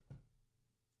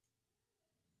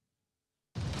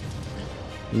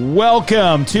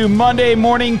Welcome to Monday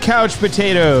Morning Couch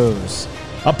Potatoes,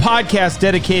 a podcast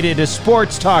dedicated to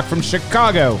sports talk from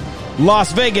Chicago,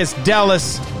 Las Vegas,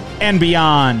 Dallas, and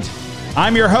beyond.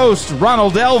 I'm your host,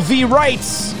 Ronald L.V.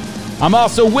 Wrights. I'm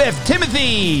also with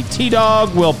Timothy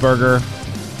T-Dog Wiltberger.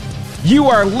 You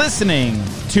are listening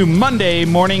to Monday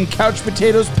Morning Couch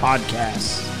Potatoes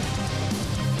podcast.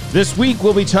 This week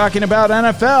we'll be talking about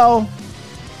NFL,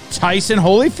 Tyson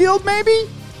Holyfield maybe,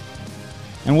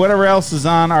 and whatever else is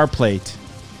on our plate.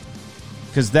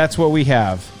 Because that's what we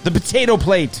have. The potato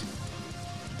plate.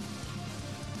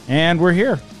 And we're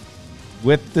here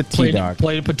with the T-Dog.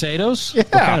 Plate of potatoes? Yeah.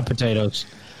 What kind of potatoes?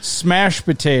 Smashed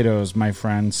potatoes, my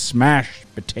friend. Smashed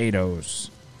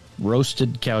potatoes.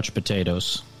 Roasted couch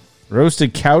potatoes.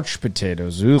 Roasted couch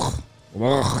potatoes. Ugh.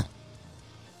 Ugh.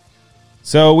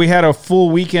 So we had a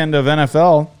full weekend of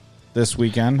NFL this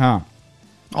weekend, huh?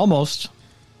 Almost.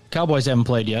 Cowboys haven't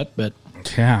played yet, but...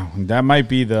 Yeah, that might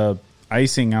be the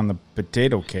icing on the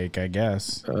potato cake, I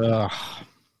guess.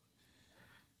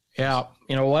 Yeah,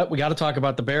 you know what? We got to talk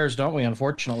about the Bears, don't we,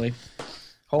 unfortunately?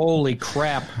 Holy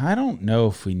crap. I don't know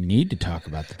if we need to talk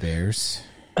about the Bears.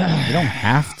 We don't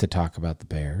have to talk about the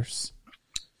Bears.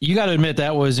 You got to admit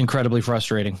that was incredibly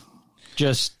frustrating.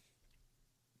 Just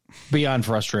beyond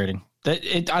frustrating.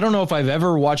 I don't know if I've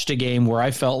ever watched a game where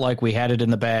I felt like we had it in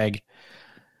the bag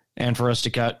and for us to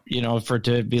cut, for it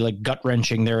to be like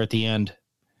gut-wrenching there at the end.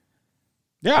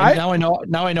 Yeah,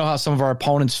 now I know how some of our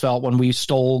opponents felt when we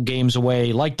stole games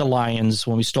away, like the Lions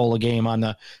when we stole a game on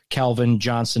the Calvin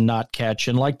Johnson not catch,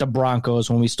 and like the Broncos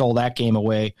when we stole that game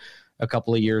away a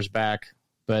couple of years back.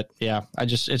 But yeah,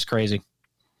 it's crazy.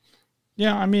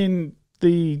 Yeah, I mean,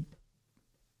 the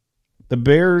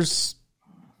Bears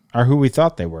are who we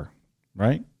thought they were,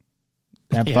 right?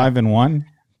 At 5-1,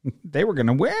 they were going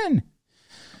to win.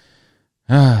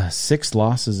 6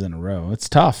 losses in a row. It's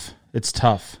tough.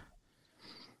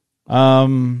 I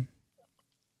don't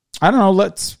know.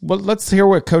 Let's hear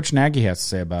what Coach Nagy has to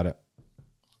say about it.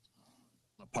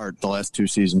 Apart the last 2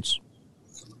 seasons.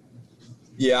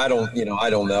 Yeah, I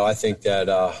don't know. I think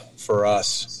that for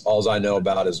us, all I know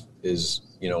about is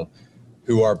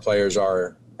who our players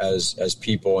are as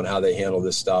people and how they handle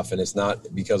this stuff, and it's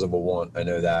not because of a want. I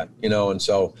know that, and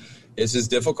so this is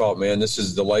difficult, man. This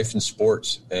is the life in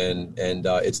sports, and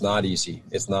it's not easy.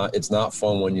 It's not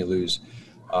fun when you lose.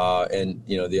 And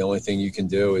the only thing you can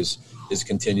do is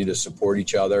continue to support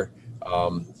each other.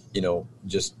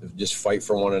 Just fight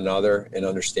for one another and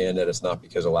understand that it's not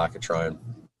because of lack of trying.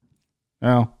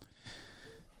 Well,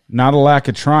 not a lack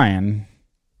of trying.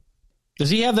 Does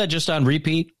he have that just on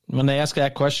repeat? When they ask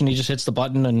that question, he just hits the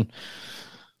button,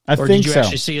 or think did you so.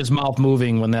 Actually see his mouth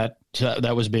moving when that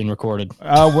was being recorded?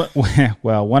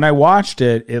 Well, when I watched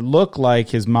it, it looked like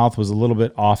his mouth was a little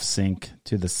bit off sync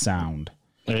to the sound.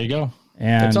 There you go.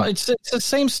 And it's the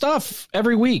same stuff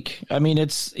every week. I mean,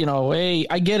 it's, hey,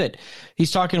 I get it.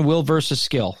 He's talking will versus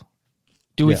skill.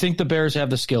 Do we think the Bears have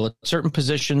the skill at certain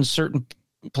positions, certain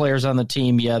players on the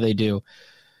team? Yeah, they do.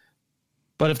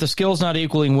 But if the skill's not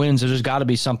equaling wins, there's got to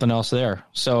be something else there.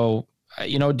 So,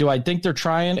 do I think they're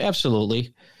trying?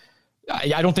 Absolutely.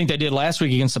 I don't think they did last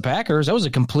week against the Packers.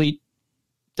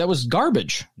 That was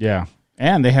garbage. Yeah.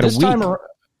 And they had a week.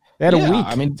 They had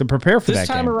a week to prepare for that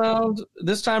game.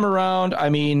 This time around, I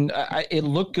mean, it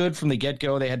looked good from the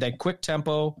get-go. They had that quick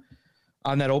tempo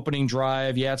on that opening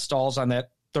drive. Yeah, it stalls on that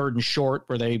 3rd and short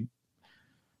where they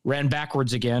ran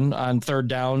backwards again on 3rd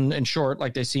down and short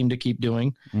like they seem to keep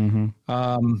doing.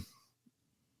 Mm-hmm.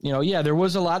 There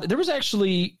was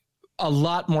actually a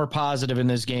lot more positive in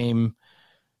this game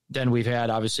than we've had,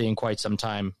 obviously, in quite some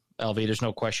time, LV. There's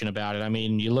no question about it. I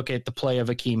mean, you look at the play of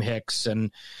Akeem Hicks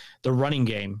and the running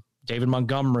game, David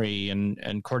Montgomery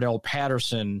and Cordell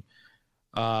Patterson.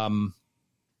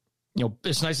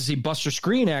 It's nice to see Buster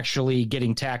Screen actually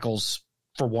getting tackles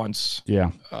for once. Yeah.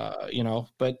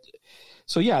 But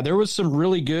so, yeah, there was some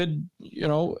really good,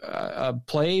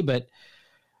 play. But,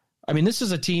 I mean, this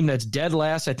is a team that's dead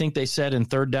last, I think they said, in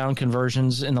 3rd down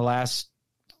conversions in the last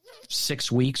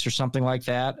 6 weeks or something like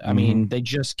that. I mean, they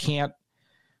just can't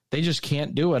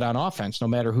do it on offense, no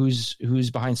matter who's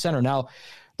behind center. Now,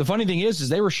 the funny thing is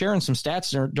they were sharing some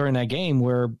stats during that game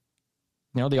where,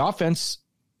 the offense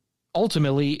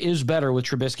ultimately is better with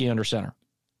Trubisky under center.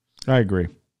 I agree.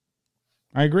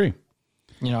 I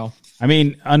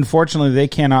mean, unfortunately, they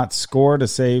cannot score to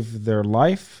save their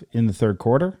life in the 3rd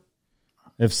quarter.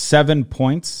 They have 7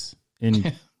 points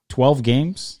in 12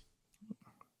 games.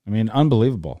 I mean,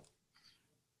 unbelievable.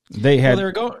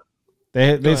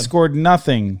 They scored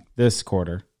nothing this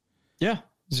quarter. Yeah,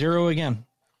 0 again.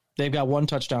 They've got 1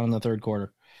 touchdown in the 3rd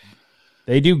quarter.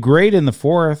 They do great in the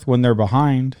 4th when they're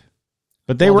behind.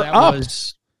 But they were up.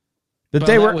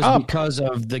 They were up because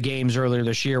of the games earlier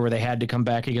this year where they had to come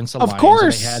back against the Lions. Of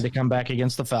course. They had to come back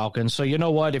against the Falcons. So you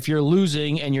know what? If you're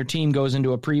losing and your team goes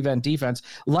into a prevent defense,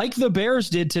 like the Bears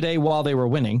did today while they were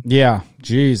winning. Yeah,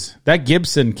 geez. That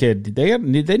Gibson kid, they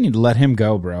need to let him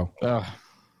go, bro.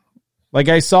 Like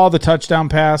I saw the touchdown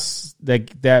pass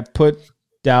that put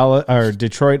Dallas or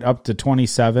Detroit up to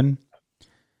 27,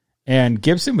 and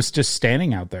Gibson was just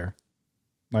standing out there,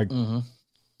 like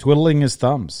twiddling his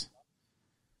thumbs.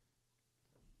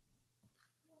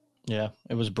 Yeah,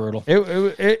 it was brutal.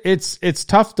 It's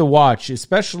tough to watch,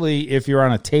 especially if you're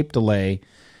on a tape delay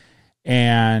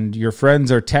and your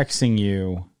friends are texting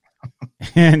you,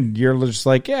 and you're just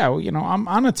like, yeah, well, you know, I'm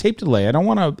on a tape delay. I don't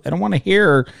want to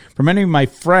hear from any of my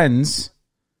friends.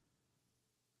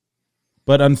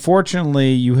 But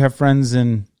unfortunately, you have friends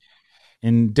in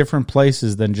different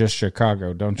places than just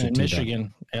Chicago, don't you? In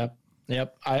Michigan,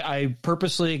 yep. I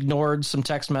purposely ignored some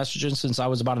text messages since I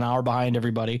was about an hour behind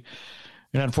everybody.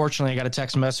 And unfortunately, I got a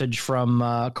text message from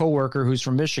a coworker who's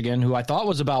from Michigan who I thought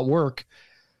was about work.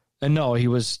 And no, he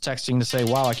was texting to say,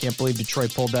 wow, I can't believe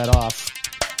Detroit pulled that off.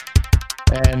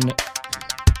 And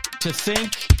to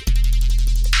think,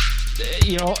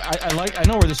 you know, I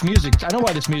know where this music, I know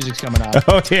why this music's coming out.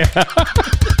 Oh, yeah.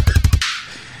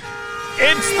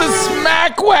 It's the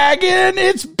Smack Wagon.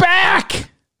 It's back.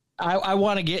 I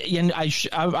want to get in.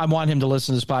 I want him to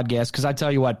listen to this podcast because I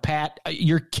tell you what, Pat,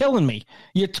 you're killing me.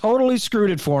 You totally screwed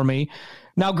it for me.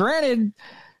 Now, granted,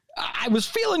 I was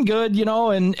feeling good, you know,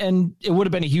 and it would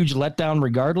have been a huge letdown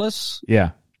regardless.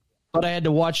 Yeah. But I had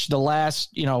to watch the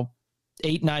last,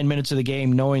 8-9 minutes of the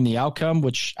game knowing the outcome,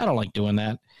 which I don't like doing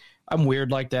that. I'm weird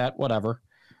like that. Whatever.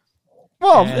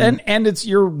 Well, and it's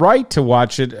your right to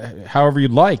watch it however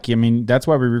you'd like. I mean, that's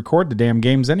why we record the damn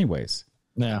games anyways.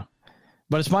 Yeah.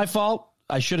 But it's my fault.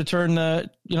 I should have shouldn't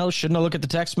have looked at the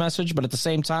text message, but at the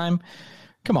same time,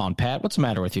 come on, Pat, what's the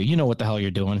matter with you? You know what the hell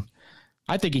you're doing.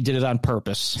 I think he did it on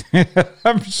purpose.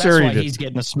 I'm sure That's why he's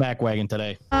getting a smack wagon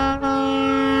today.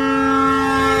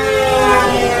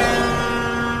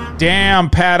 Damn,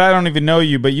 Pat, I don't even know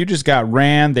you, but you just got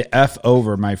ran the F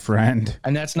over, my friend.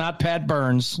 And that's not Pat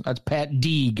Burns. That's Pat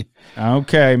Deeg.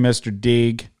 Okay, Mr.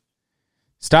 Deeg.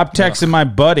 Stop texting my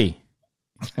buddy.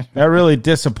 That really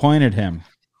disappointed him.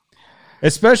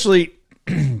 Especially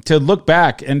to look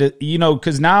back and,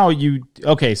 because now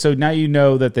so now you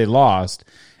know that they lost.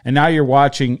 And now you're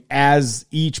watching as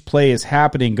each play is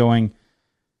happening going,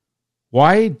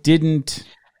 why didn't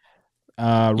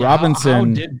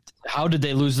Robinson... How did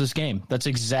they lose this game? That's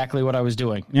exactly what I was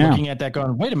doing. Yeah. Looking at that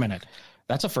going, wait a minute.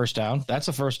 That's a first down. That's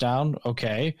a first down.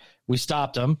 Okay. We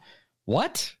stopped them.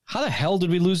 What? How the hell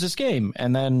did we lose this game?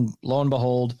 And then lo and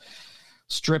behold,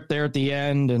 stripped there at the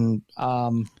end. And,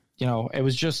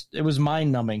 it was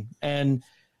mind numbing. And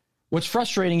what's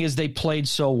frustrating is they played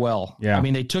so well. Yeah. I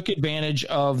mean, they took advantage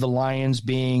of the Lions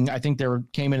being, I think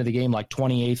came into the game like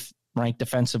 28th ranked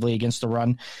defensively against the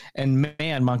run. And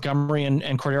man, Montgomery and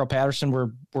Cordero Patterson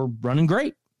were running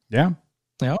great. Yeah.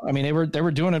 I mean, they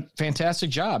were doing a fantastic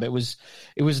job. It was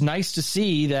nice to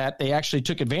see that they actually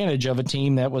took advantage of a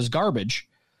team that was garbage.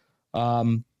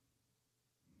 But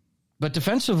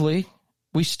defensively,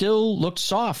 we still looked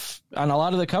soft on a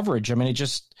lot of the coverage. I mean, it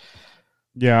just.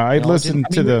 Yeah, I listened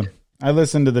to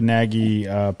the Nagy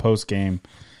post game.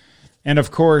 And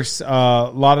of course, a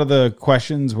lot of the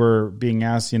questions were being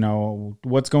asked,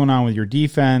 what's going on with your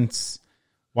defense?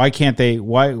 Why can't they,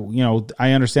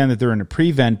 I understand that they're in a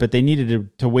prevent, but they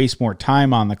needed to waste more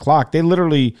time on the clock. They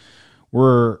literally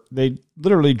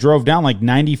drove down like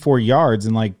 94 yards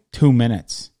in like 2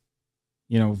 minutes,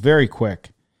 very quick.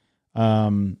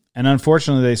 And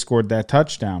unfortunately they scored that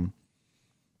touchdown.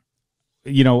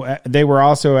 They were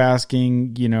also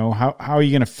asking, how are you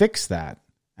going to fix that?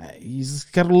 He's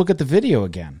got to look at the video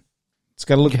again. It's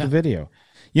got to look at the video.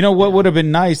 What would have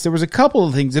been nice? There was a couple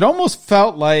of things. It almost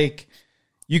felt like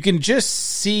you can just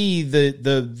see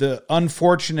the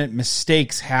unfortunate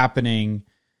mistakes happening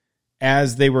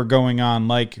as they were going on.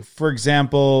 Like, for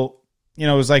example, it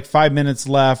was like 5 minutes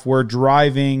left. We're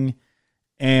driving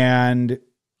and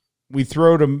we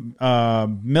throw to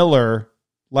Miller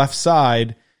left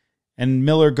side and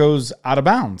Miller goes out of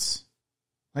bounds.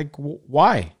 Like,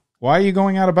 why? Why are you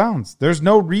going out of bounds? There's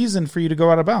no reason for you to go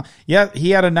out of bounds. Yeah,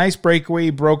 he had a nice breakaway,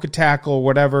 broke a tackle or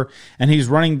whatever, and he's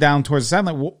running down towards the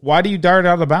sideline. Why do you dart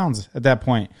out of bounds at that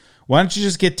point? Why don't you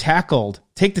just get tackled?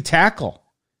 Take the tackle.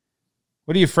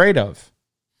 What are you afraid of?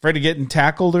 Afraid of getting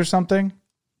tackled or something?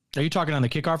 Are you talking on the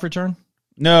kickoff return?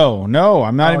 No,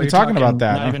 I'm not even talking about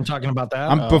that. Not even talking about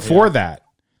that? I'm before that.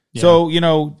 Yeah.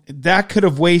 So, that could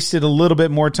have wasted a little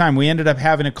bit more time. We ended up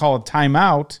having to call a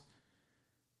timeout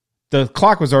the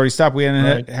clock was already stopped. We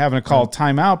ended up having to call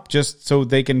timeout just so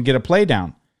they can get a play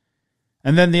down.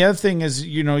 And then the other thing is,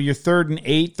 you're 3rd and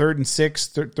 8, 3rd and 6,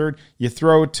 third, you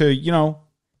throw it to,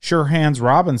 Sure Hands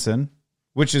Robinson,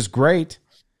 which is great.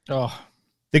 Oh,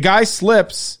 the guy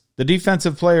slips, the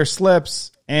defensive player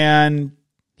slips, and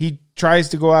he tries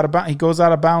to go out of bounds. He goes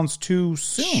out of bounds too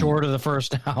soon. Short of the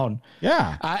first down.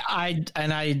 Yeah.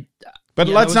 But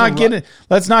let's not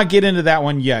get into that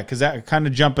one yet, because that kind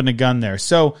of jumping the gun there.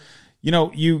 So,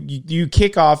 you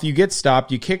kick off, you get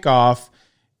stopped, you kick off,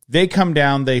 they come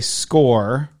down, they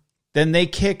score, then they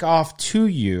kick off to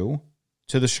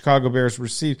the Chicago Bears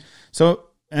receive. So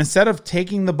instead of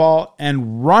taking the ball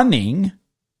and running,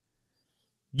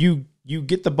 you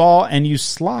get the ball and you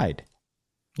slide.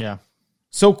 Yeah.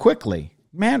 So quickly.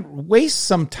 Man, waste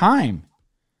some time.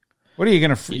 What are you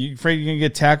going to, you afraid you're going to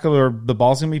get tackled or the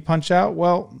ball's going to be punched out?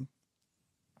 Well,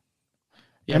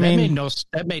 yeah,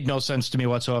 that made no sense to me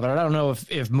whatsoever. I don't know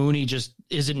if Mooney just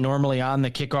isn't normally on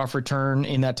the kickoff return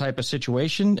in that type of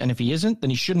situation. And if he isn't, then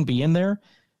he shouldn't be in there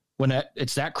when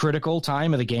it's that critical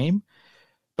time of the game.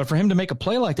 But for him to make a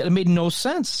play like that, it made no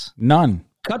sense. None.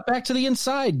 Cut back to the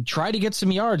inside, try to get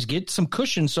some yards, get some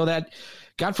cushion so that,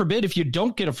 God forbid, if you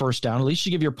don't get a first down, at least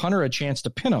you give your punter a chance to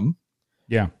pin him.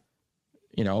 Yeah.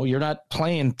 You're not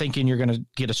playing thinking you're going to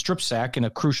get a strip sack in a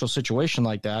crucial situation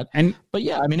like that. But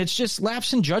yeah, I mean, it's just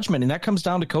lapse in judgment, and that comes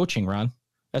down to coaching, Ron.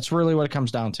 That's really what it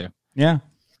comes down to. Yeah.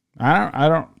 I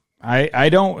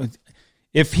don't,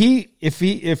 if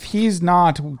he's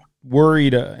not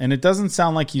worried, and it doesn't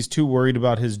sound like he's too worried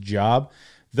about his job,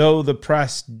 though the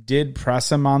press did press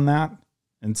him on that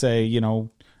and say,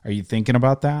 are you thinking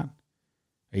about that?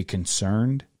 Are you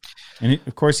concerned? And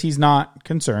of course, he's not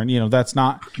concerned. That's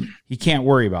not, he can't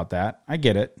worry about that. I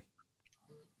get it.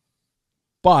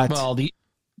 But well, the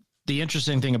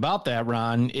interesting thing about that,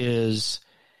 Ron, is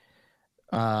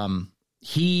so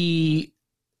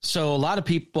a lot of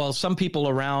people, some people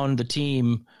around the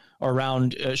team,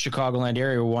 around Chicagoland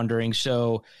area were wondering,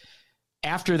 so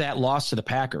after that loss to the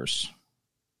Packers,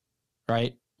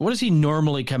 right? What does he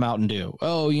normally come out and do?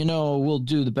 Oh, we'll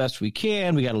do the best we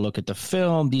can. We got to look at the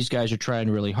film. These guys are trying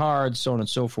really hard, so on and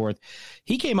so forth.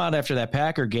 He came out after that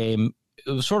Packer game. It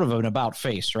was sort of an about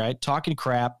face, right? Talking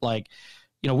crap like,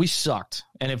 we sucked.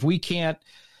 And if we can't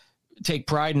take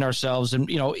pride in ourselves, and,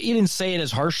 he didn't say it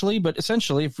as harshly, but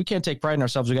essentially, if we can't take pride in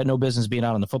ourselves, we got no business being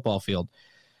out on the football field.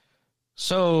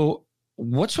 So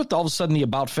what's with all of a sudden the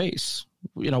about face?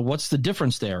 What's the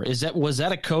difference there? Was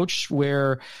that a coach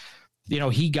where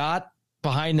he got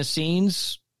behind the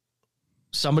scenes,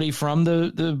 somebody from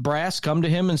the brass come to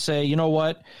him and say, you know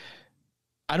what?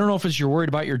 I don't know if it's you're worried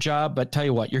about your job, but tell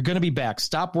you what, you're going to be back.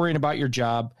 Stop worrying about your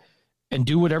job and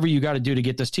do whatever you got to do to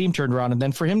get this team turned around. And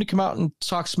then for him to come out and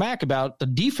talk smack about the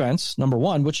defense, number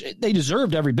one, which they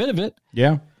deserved every bit of it.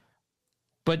 Yeah.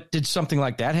 But did something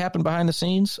like that happen behind the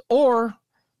scenes? Or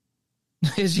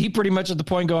is he pretty much at the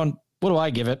point going, what do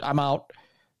I give it? I'm out.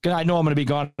 I know I'm going to be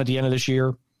gone at the end of this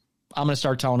year. I'm going to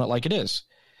start telling it like it is.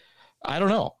 I don't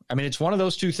know. I mean, it's one of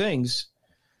those two things.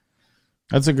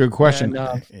 That's a good question.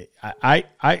 And,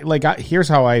 here's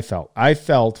how I felt. I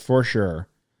felt for sure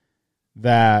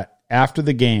that after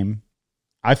the game,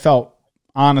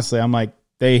 honestly, I'm like,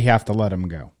 they have to let him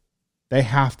go. They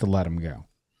have to let him go.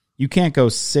 You can't go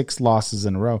 6 losses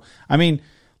in a row. I mean,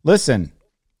 listen,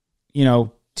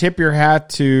 tip your hat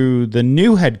to the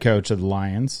new head coach of the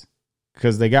Lions,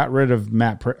 because they got rid of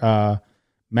Matt,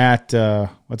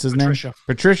 what's his name?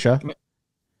 Patricia.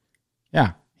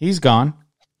 Yeah, he's gone.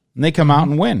 And they come out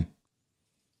and win.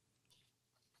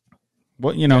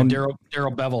 Well,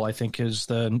 Darrell Bevel, I think, is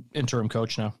the interim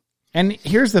coach now. And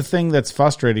here's the thing that's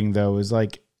frustrating, though, is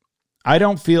like, I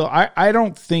don't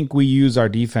think we use our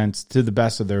defense to the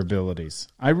best of their abilities.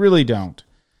 I really don't.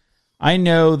 I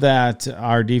know that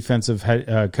our defensive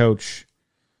head coach,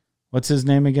 what's his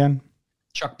name again?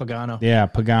 Chuck Pagano. Yeah,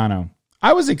 Pagano.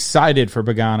 I was excited for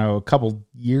Pagano a couple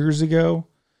years ago,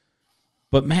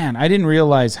 but man, I didn't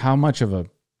realize how much of a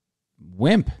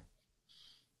wimp,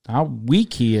 how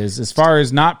weak he is as far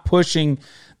as not pushing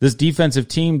this defensive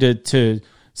team to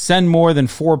send more than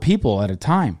 4 people at a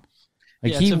time.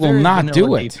 Like, he will not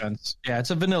do it. Defense. Yeah, it's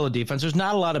a vanilla defense. There's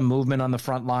not a lot of movement on the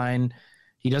front line.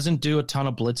 He doesn't do a ton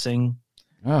of blitzing.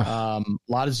 A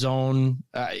lot of zone.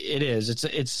 It is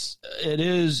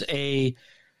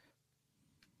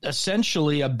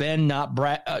essentially a bend not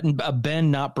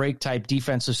break type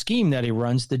defensive scheme that he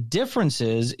runs. The difference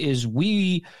is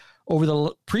we, over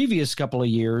the previous couple of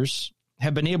years,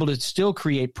 have been able to still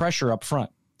create pressure up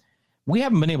front. We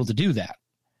haven't been able to do that.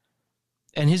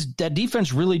 And that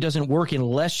defense really doesn't work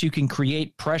unless you can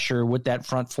create pressure with that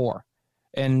front 4.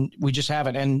 and we just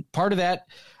haven't. And part of that,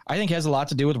 I think, has a lot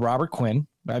to do with Robert Quinn.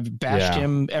 I've bashed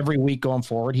him every week going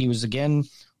forward. He was, again,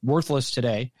 worthless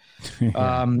today.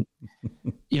 Khalil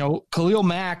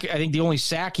Mack, I think the only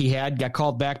sack he had got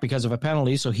called back because of a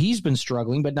penalty, so he's been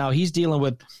struggling, but now he's dealing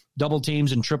with double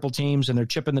teams and triple teams, and they're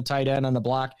chipping the tight end on the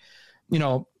block.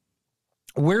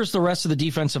 Where's the rest of the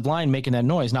defensive line making that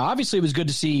noise? Now, obviously, it was good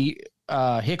to see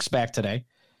Hicks back today.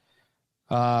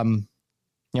 That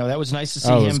was nice to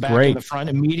see him back in the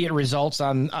front. Immediate results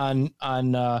on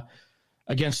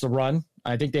against the run.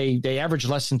 I think they averaged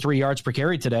less than 3 yards per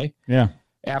carry today. Yeah.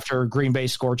 After Green Bay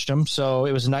scorched him. So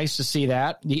it was nice to see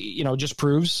that. Just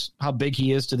proves how big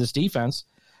he is to this defense.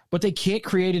 But they can't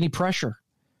create any pressure.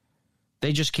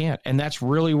 They just can't. And that's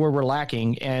really where we're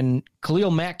lacking. And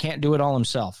Khalil Mack can't do it all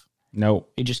himself. No.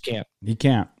 He just can't. He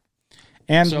can't.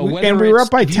 And, so we were up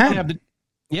by 10.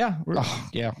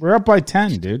 We're up by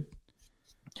 10, dude.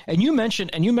 And you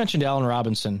mentioned Allen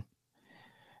Robinson.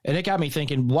 And it got me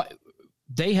thinking, what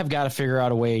they have got to figure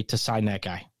out a way to sign that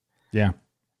guy. Yeah.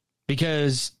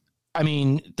 Because,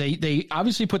 they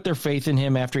obviously put their faith in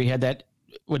him after he had that,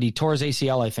 he tore his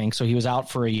ACL, I think, so he was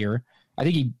out for a year. I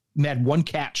think he had one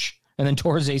catch and then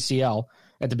tore his ACL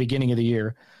at the beginning of the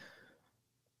year.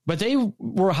 But they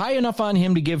were high enough on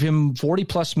him to give him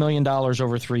 $40+ million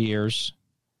over 3 years.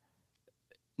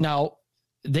 Now,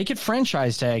 they could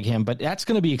franchise tag him, but that's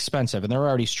going to be expensive, and they're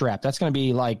already strapped. That's going to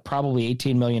be like probably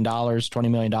 $18 million,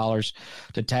 $20 million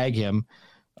to tag him.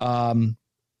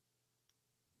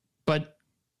 But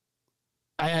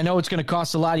I know it's going to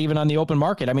cost a lot even on the open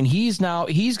market. He's going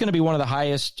to be one of the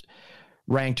highest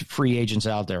ranked free agents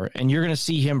out there, and you're going to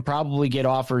see him probably get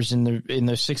offers in the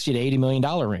 $60 to $80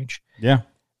 million range. Yeah.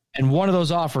 And one of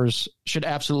those offers should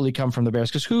absolutely come from the Bears,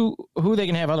 because who they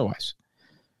can have otherwise?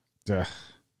 Ugh.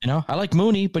 I like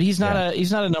Mooney, but he's not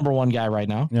a number one guy right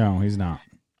now. No, he's not.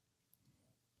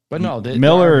 But no,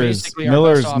 Miller's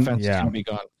best offense is going to be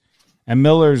gone. And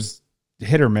Miller's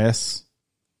hit or miss.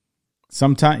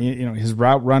 Sometimes his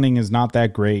route running is not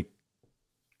that great.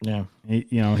 Yeah,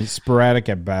 he's sporadic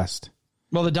at best.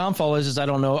 Well, the downfall is I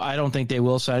don't know. I don't think they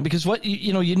will sign, because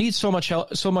you need so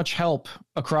much help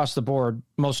across the board,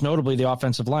 most notably the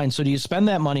offensive line. So do you spend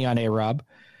that money on A-Rob,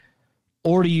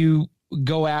 or do you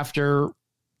go after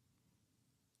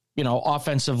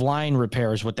offensive line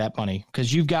repairs with that money?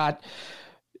 Because you've got,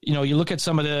 you look at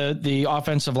some of the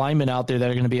offensive linemen out there that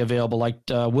are going to be available, like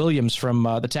Williams from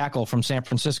the tackle from San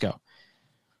Francisco.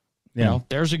 Yeah.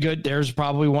 There's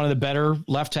probably one of the better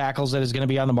left tackles that is going to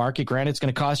be on the market. Granted, it's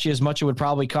going to cost you as much it would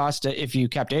probably cost if you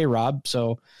kept A-Rob.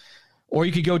 So, or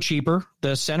you could go cheaper.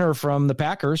 The center from the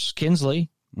Packers, Kinsley,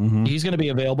 he's going to be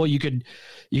available. You could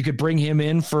bring him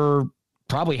in for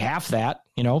probably half that,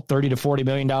 $30 to $40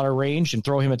 million range, and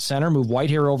throw him at center, move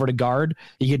Whitehair over to guard.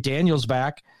 You get Daniels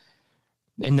back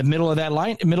in the middle of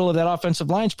that offensive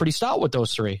line. Is pretty stout with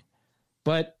those three,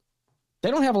 but they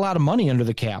don't have a lot of money under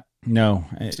the cap. No.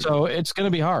 So it's going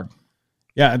to be hard.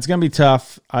 Yeah, it's going to be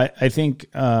tough. I think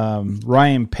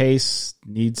Ryan Pace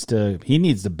needs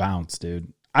to bounce,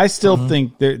 dude. I still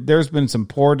think there's been some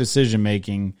poor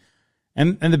decision-making,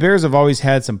 and the Bears have always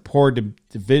had some poor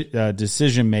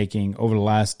decision-making over the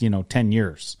last, 10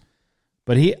 years.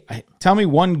 But tell me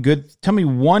one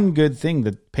good thing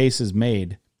that Pace has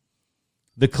made.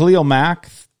 The Khalil Mack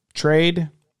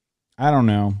trade, I don't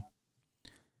know.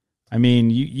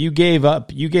 You gave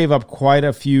up quite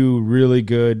a few really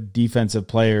good defensive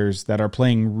players that are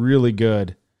playing really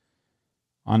good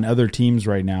on other teams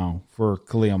right now for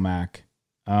Khalil Mack.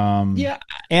 And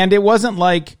it wasn't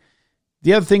like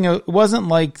the other thing. It wasn't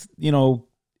like,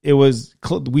 it was,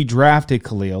 we drafted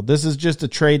Khalil. This is just a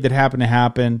trade that happened to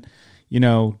happen.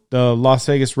 The Las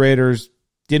Vegas Raiders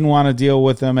didn't want to deal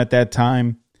with him at that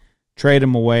time. Trade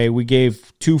him away. We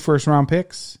gave 2 first-round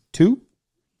picks. 2?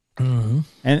 Mm-hmm.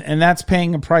 And that's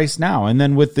paying a price now. And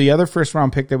then with the other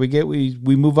first-round pick that we get, we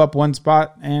move up one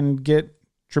spot and get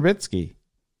Trubisky,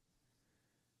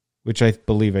 which I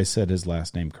believe I said his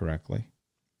last name correctly.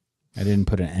 I didn't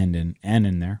put an N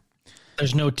in there.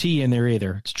 There's no T in there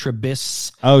either. It's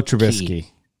Trubisky. Oh, Trubisky.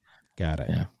 Got it.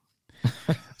 Yeah.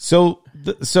 So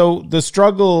the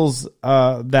struggles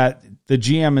that the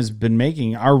GM has been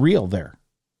making are real there.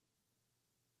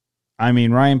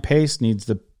 Ryan Pace needs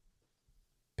to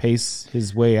pace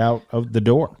his way out of the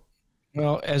door.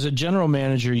 Well, as a general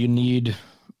manager, you need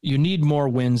more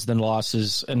wins than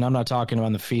losses, and I'm not talking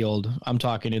on the field. I'm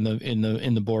talking in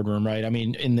the boardroom, right?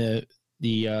 In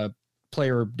the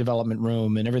player development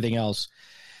room and everything else.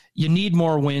 You need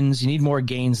more wins, you need more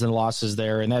gains than losses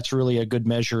there, and that's really a good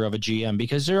measure of a GM,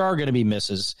 because there are going to be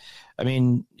misses.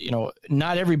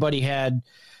 Not everybody had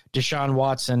Deshaun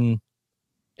Watson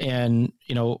and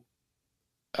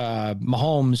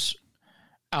Mahomes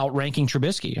outranking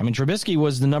Trubisky. I mean, Trubisky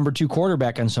was the number 2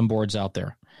 quarterback on some boards out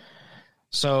there.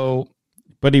 So,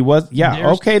 but he was,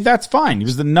 okay, that's fine. He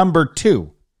was the number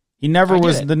 2. He never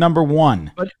was the number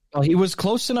 1. But he was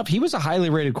close enough. He was a highly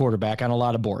rated quarterback on a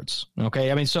lot of boards.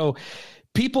 Okay, I mean, so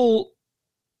people,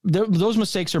 those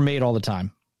mistakes are made all the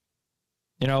time.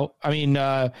 I mean,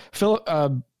 the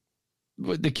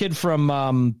kid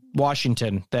from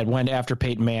Washington that went after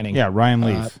Peyton Manning. Yeah, Ryan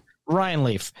Leaf. Ryan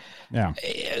Leaf. Yeah.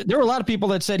 There were a lot of people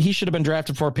that said he should have been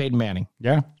drafted before Peyton Manning.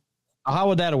 Yeah. How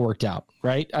would that have worked out,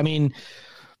 right? I mean,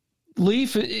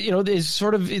 Leaf, is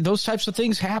sort of, those types of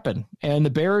things happen. And the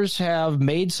Bears have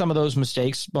made some of those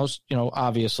mistakes, most,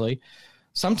 obviously.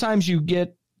 Sometimes you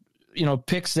get,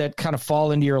 picks that kind of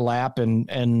fall into your lap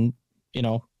and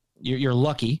you're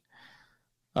lucky.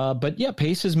 But yeah,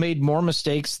 Pace has made more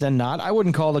mistakes than not. I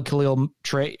wouldn't call the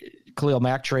Khalil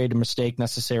Mack trade a mistake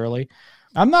necessarily.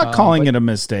 I'm not calling it a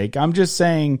mistake. I'm just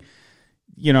saying,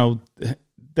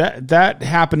 that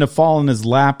happened to fall in his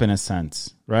lap in a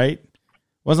sense, right?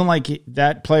 Wasn't like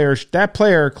that player,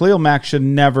 Khalil Mack should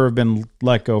never have been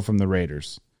let go from the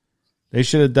Raiders. They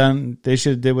should have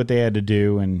did what they had to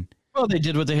do. And well, they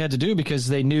did what they had to do because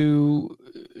they knew,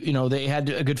 they had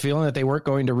a good feeling that they weren't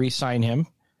going to re-sign him.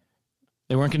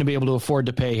 They weren't going to be able to afford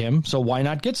to pay him. So why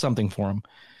not get something for him?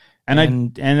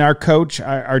 And our coach,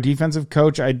 our defensive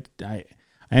coach, I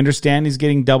understand he's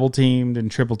getting double teamed and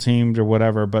triple teamed or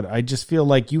whatever, but I just feel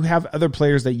like you have other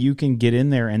players that you can get in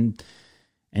there and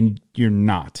you're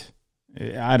not.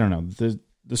 I don't know.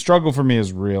 The struggle for me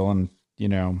is real, and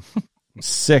I'm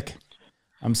sick.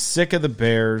 I'm sick of the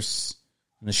Bears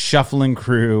and the shuffling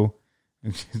crew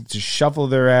to shuffle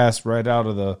their ass right out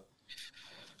of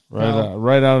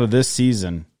this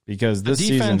season, because this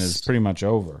season is pretty much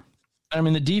over. I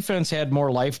mean, the defense had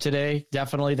more life today,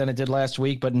 definitely, than it did last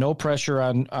week, but no pressure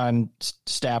on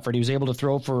Stafford. He was able to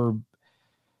throw for,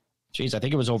 I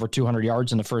think it was over 200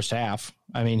 yards in the first half.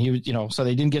 I mean, he was, so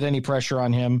they didn't get any pressure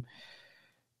on him,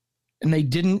 and they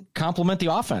didn't complement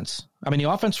the offense. I mean, the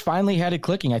offense finally had it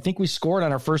clicking. I think we scored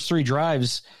on our first 3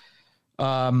 drives.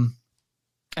 And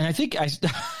I think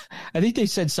they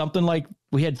said something like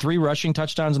we had 3 rushing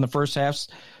touchdowns in the first half,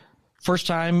 first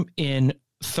time in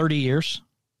 30 years.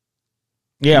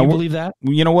 Yeah, can you believe that?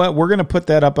 You know what? We're going to put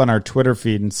that up on our Twitter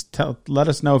feed and let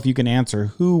us know if you can answer.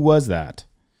 Who was that?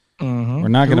 Mm-hmm. We're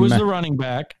not going to. Who was the running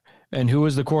back and who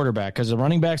was the quarterback? Because the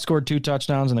running back scored 2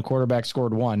 touchdowns and the quarterback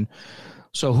scored 1.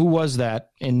 So who was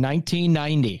that in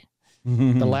 1990?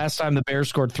 The last time the Bears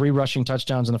scored 3 rushing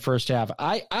touchdowns in the first half.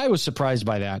 I was surprised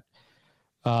by that.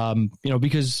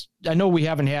 Because I know we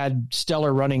haven't had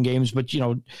stellar running games, but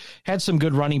had some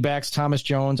good running backs. Thomas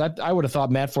Jones. I would have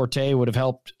thought Matt Forte would have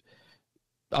helped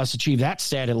us achieve that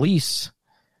stat at least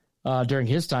during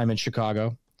his time in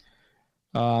Chicago.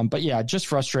 But yeah, just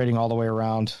frustrating all the way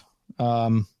around.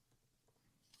 The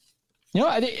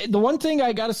one thing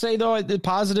I got to say though, the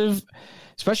positive,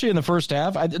 especially in the first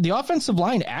half, the offensive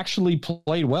line actually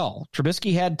played well.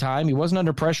 Trubisky had time. He wasn't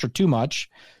under pressure too much.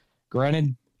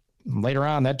 Granted, later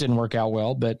on that didn't work out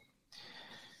well, but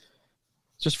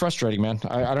just frustrating, man.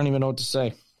 I don't even know what to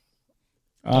say.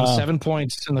 7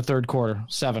 points in the third quarter.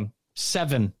 7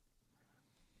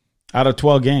 out of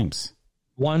 12 games.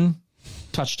 1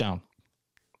 touchdown.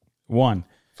 1.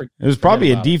 It was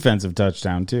probably a defensive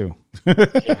touchdown too.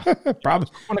 Probably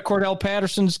one of Cordell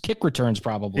Patterson's kick returns,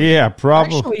 probably. Yeah,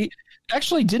 probably.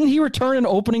 Actually, didn't he return an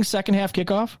opening second half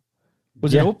kickoff?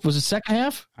 Was it second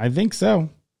half? I think so.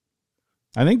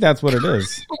 I think that's what it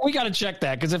is. We got to check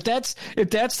that, because if that's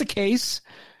the case,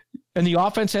 and the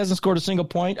offense hasn't scored a single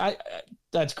point,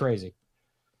 that's crazy.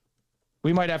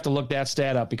 We might have to look that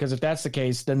stat up, because if that's the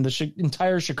case, then the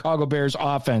entire Chicago Bears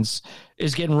offense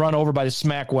is getting run over by the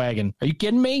smack wagon. Are you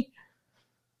kidding me?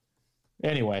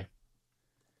 Anyway,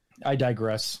 I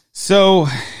digress. So,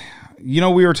 we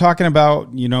were talking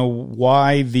about,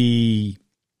 why the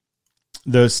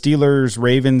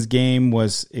Steelers-Ravens game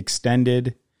was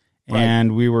extended, right.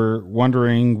 And we were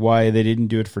wondering why they didn't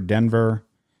do it for Denver.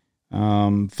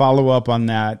 Follow up on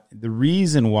that. The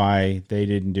reason why they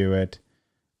didn't do it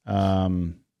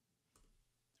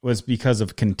was because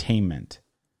of containment.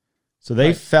 So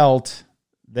they felt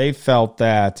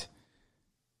that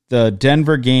the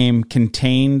Denver game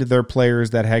contained their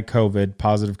players that had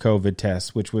positive COVID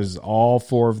tests, which was all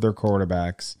 4 of their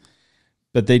quarterbacks.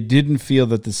 But they didn't feel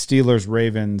that the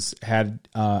Steelers-Ravens had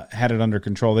it under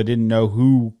control. They didn't know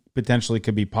who potentially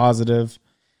could be positive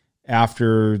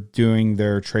after doing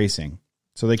their tracing.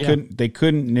 So they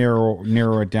couldn't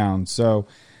narrow it down. So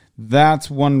that's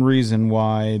one reason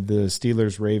why the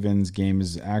Steelers-Ravens game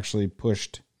is actually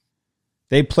pushed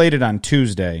They played it on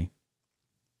Tuesday.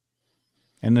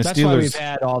 And the That's Steelers, why we've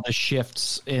had all the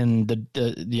shifts in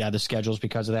the schedules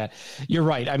because of that. You're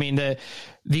right. I mean,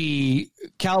 the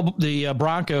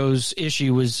Broncos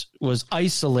issue was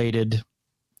isolated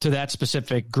to that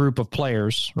specific group of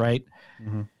players, right?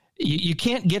 Mm-hmm. You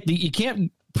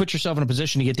can't put yourself in a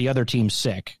position to get the other team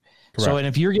sick. Correct. So, and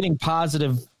if you're getting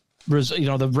positive,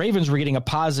 the Ravens were getting a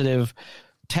positive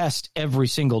test every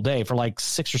single day for like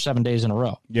 6 or 7 days in a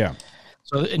row. Yeah.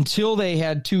 So until they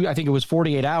had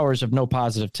 48 hours of no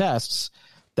positive tests,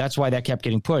 that's why that kept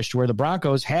getting pushed, where the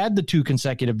Broncos had the 2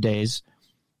 consecutive days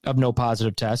of no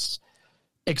positive tests,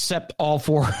 except all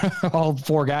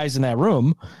four guys in that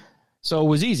room. So it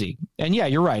was easy. And yeah,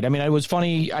 you're right. I mean, it was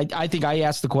funny. I think I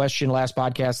asked the question last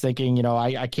podcast thinking,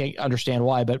 I can't understand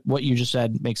why, but what you just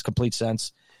said makes complete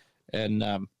sense. And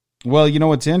well,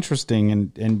 what's interesting,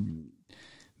 and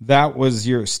that was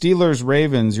your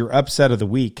Steelers-Ravens, your upset of the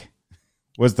week.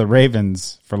 Was the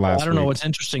Ravens for last week. I don't know what's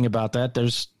interesting about that.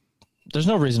 There's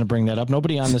no reason to bring that up.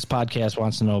 Nobody on this podcast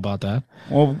wants to know about that.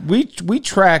 Well, we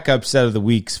track upset of the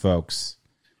weeks, folks.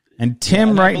 And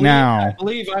Tim I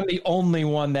believe I'm the only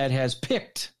one that has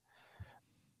picked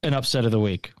an upset of the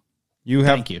week.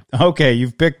 Thank you. Okay,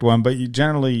 you've picked one, but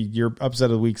your upset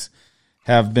of the weeks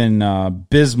have been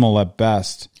abysmal at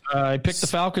best. I picked the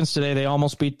Falcons today. They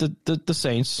almost beat the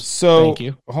Saints. So, thank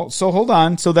you. So hold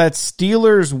on. So that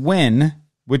Steelers win,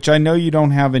 which I know you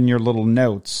don't have in your little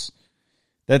notes,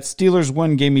 that Steelers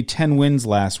win gave me 10 wins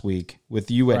last week with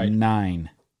you at 9.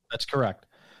 That's correct.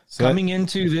 So coming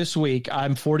into this week,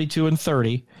 I'm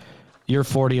 42-30. You're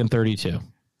 40-32.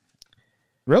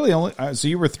 Really? So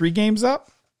you were 3 games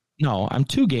up? No, I'm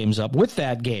 2 games up with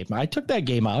that game. I took that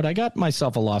game out. I got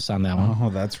myself a loss on that one. Oh,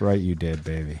 that's right. You did,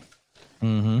 baby.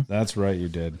 Mm-hmm. That's right. You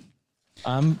did.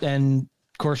 And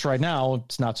of course, right now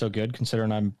it's not so good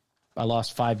considering I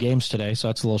lost 5 games today, so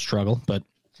that's a little struggle. But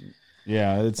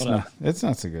yeah, it's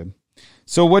not so good.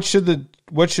 So what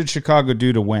should Chicago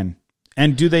do to win?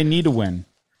 And do they need to win?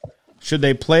 Should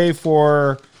they play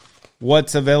for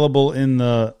what's available in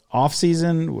the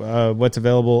offseason, what's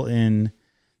available in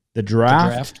the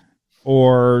draft?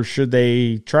 Or should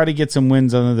they try to get some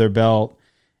wins under their belt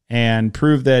and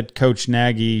prove that Coach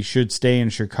Nagy should stay in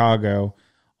Chicago?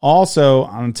 Also,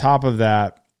 on top of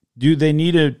that, do they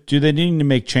need to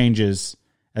make changes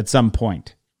at some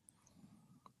point?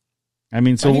 I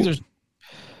mean, so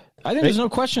I think there's no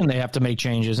question they have to make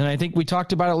changes, and I think we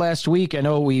talked about it last week. I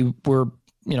know we were,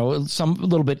 a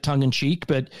little bit tongue in cheek,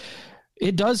 but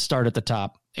it does start at the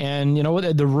top, and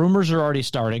the rumors are already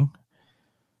starting.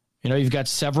 You've got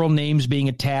several names being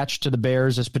attached to the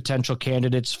Bears as potential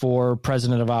candidates for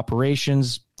president of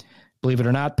operations. Believe it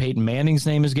or not, Peyton Manning's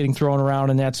name is getting thrown around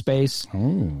in that space.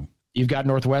 Oh. You've got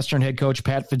Northwestern head coach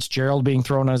Pat Fitzgerald being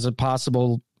thrown as a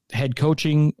possible head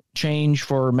coaching change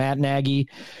for Matt Nagy.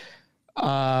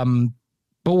 But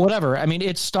whatever. I mean,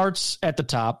 it starts at the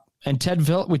top. And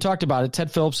we talked about it.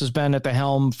 Ted Phillips has been at the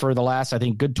helm for the last, I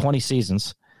think, good 20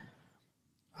 seasons.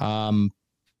 Things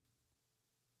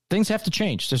have to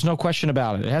change. There's no question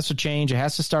about it. It has to change. It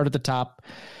has to start at the top.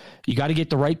 You got to get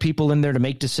the right people in there to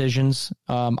make decisions.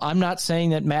 I'm not saying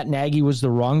that Matt Nagy was the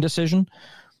wrong decision.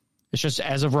 It's just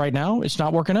as of right now, it's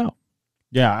not working out.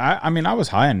 Yeah, I mean, I was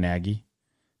high on Nagy,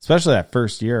 especially that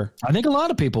first year. I think a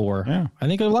lot of people were. Yeah. I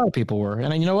think a lot of people were.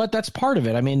 And you know what? That's part of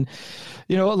it. I mean,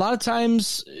 a lot of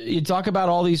times you talk about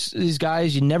all these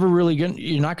guys, you're not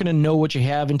going to know what you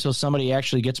have until somebody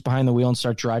actually gets behind the wheel and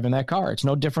starts driving that car. It's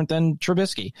no different than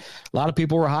Trubisky. A lot of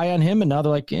people were high on him, and now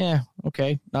they're like, yeah,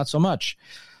 okay, not so much.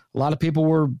 A lot of people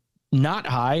were not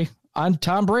high on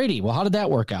Tom Brady. Well, how did that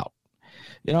work out?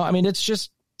 I mean, that's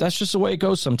just the way it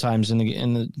goes sometimes in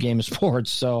the game of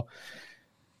sports. So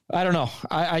I don't know.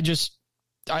 I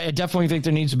definitely think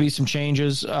there needs to be some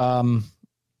changes.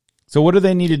 So what do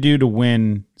they need to do to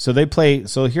win? So they play.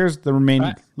 So here's the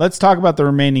remaining. Let's talk about the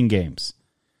remaining games.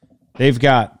 They've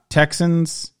got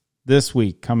Texans this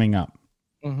week coming up.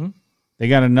 Mm-hmm. They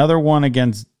got another one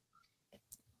against.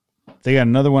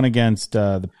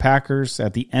 The Packers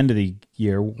at the end of the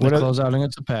year. They close out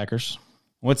against the Packers.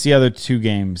 What's the other 2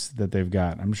 games that they've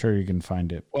got? I'm sure you can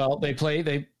find it. Well,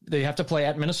 they have to play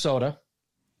at Minnesota,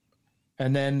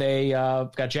 and then they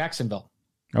got Jacksonville.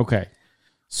 Okay.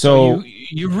 So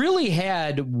you really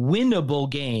had winnable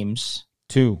games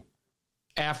 2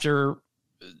 after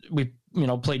we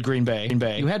played Green Bay.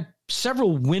 You had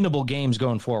several winnable games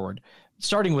going forward,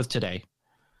 starting with today,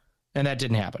 and that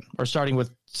didn't happen. Or starting with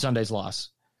Sunday's loss,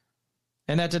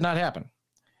 and that did not happen.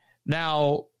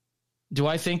 Now, do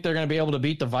I think they're going to be able to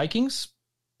beat the Vikings?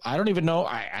 I don't even know.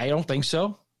 I don't think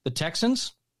so. The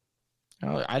Texans?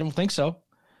 I don't think so.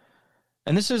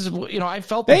 And this is, I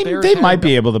felt they might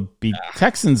be able to beat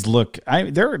Texans. Look,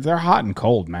 they're hot and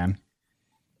cold, man.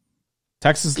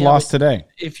 Texas lost today.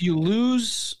 If you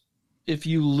lose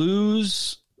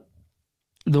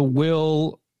the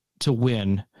will to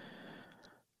win,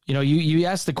 you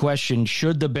ask the question,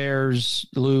 should the Bears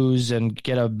lose and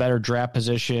get a better draft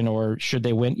position, or should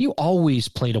they win? You always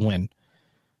play to win.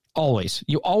 Always.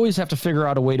 You always have to figure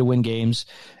out a way to win games.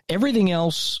 Everything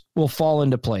else will fall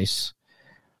into place.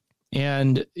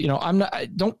 And, I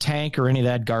don't tank or any of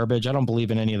that garbage. I don't believe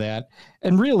in any of that.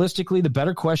 And realistically, the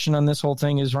better question on this whole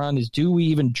thing is, Ron, is do we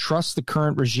even trust the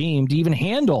current regime to even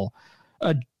handle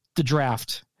the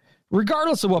draft,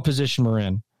 regardless of what position we're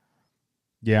in?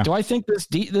 Yeah. Do I think this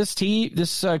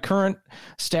current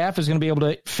staff is going to be able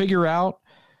to figure out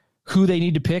who they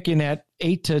need to pick in that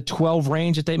 8 to 12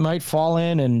 range that they might fall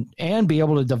in and be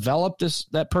able to develop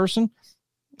that person?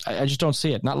 I just don't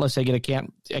see it. Not unless they get a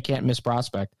can't miss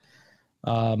prospect.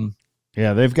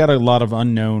 Yeah, they've got a lot of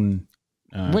unknown,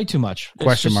 way too much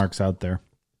question marks out there.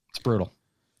 It's brutal.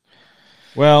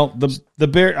 Well, the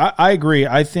Bear, I agree.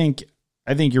 I think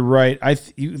you're right.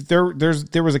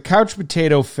 There was a couch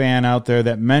potato fan out there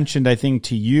that mentioned, I think,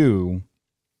 to you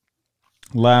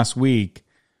last week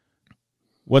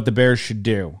what the Bears should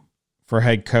do for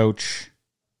head coach.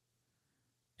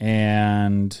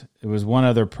 And it was one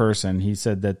other person. He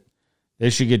said that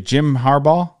they should get Jim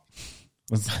Harbaugh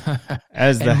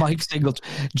Mike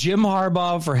Singletary. Jim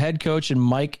Harbaugh for head coach and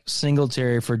Mike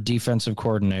Singletary for defensive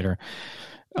coordinator.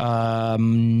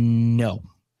 No.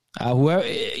 Whoever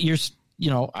I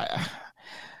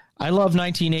love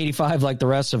 1985 like the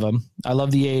rest of them. I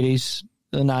love the 80s,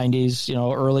 the 90s,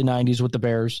 early 90s with the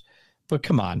Bears. But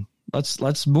come on,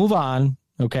 let's move on.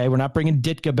 Okay, we're not bringing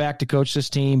Ditka back to coach this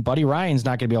team. Buddy Ryan's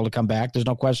not going to be able to come back. There's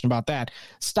no question about that.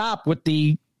 Stop with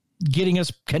the getting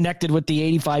us connected with the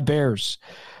 85 Bears.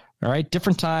 All right,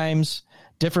 different times,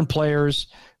 different players.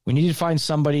 We need to find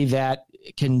somebody that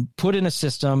can put in a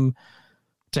system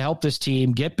to help this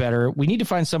team get better. We need to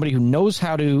find somebody who knows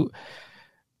how to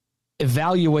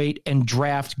evaluate and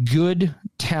draft good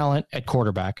talent at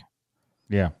quarterback.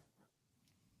 Yeah.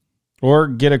 Or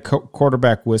get a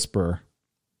quarterback whisperer.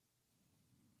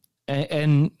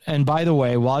 And by the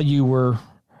way, while you were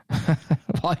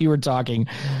talking,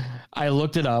 I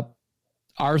looked it up.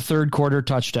 Our third quarter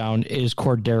touchdown is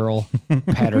Cordero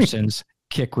Patterson's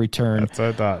kick return. That's what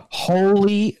I thought.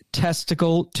 Holy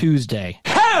Testicle Tuesday.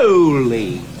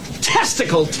 Holy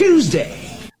Testicle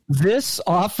Tuesday. This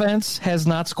offense has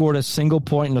not scored a single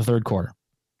point in the third quarter.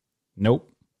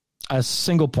 Nope. A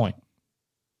single point.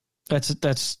 That's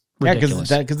ridiculous.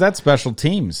 Because that's special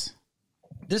teams.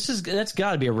 That's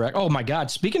got to be a wreck. Oh my God!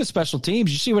 Speaking of special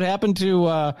teams, you see what happened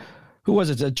to who was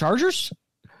it? The Chargers?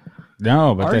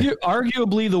 No, but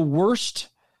arguably the worst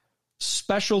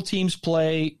special teams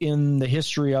play in the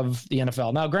history of the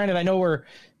NFL. Now, granted, I know we're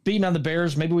beating on the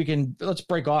Bears. Maybe let's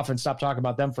break off and stop talking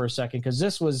about them for a second, because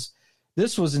this was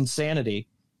insanity.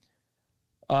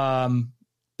 That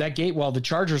gate. Well, the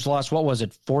Chargers lost. What was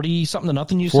it? 40-something to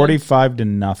nothing. You said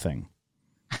 45-0.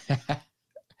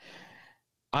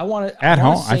 At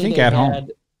home. I think at home.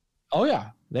 Oh yeah,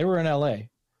 they were in LA.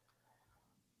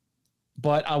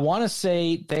 But I want to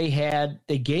say they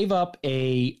gave up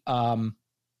a punt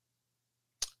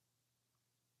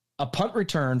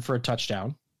return for a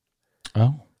touchdown.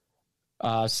 Oh.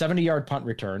 70-yard punt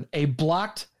return, a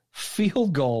blocked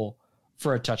field goal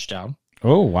for a touchdown.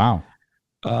 Oh, wow.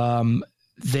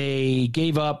 They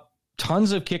gave up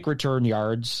tons of kick return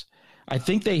yards. I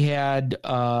think they had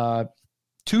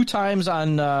 2 times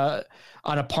on a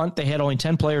punt, they had only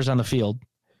 10 players on the field.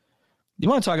 You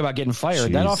want to talk about getting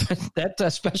fired? Jeez.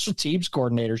 That special teams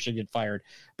coordinator should get fired.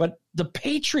 But the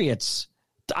Patriots,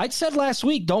 I said last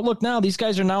week, don't look now. These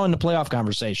guys are now in the playoff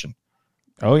conversation.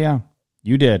 Oh yeah,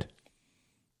 you did.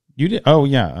 You did. Oh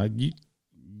yeah,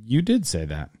 you did say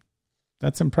that.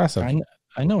 That's impressive.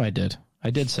 I know I did. I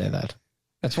did say that.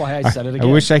 That's why I said it again.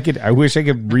 I wish I could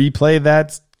replay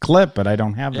that clip, but I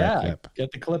don't have that clip.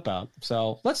 Get the clip out.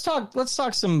 So let's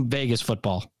talk some Vegas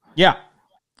football. Yeah.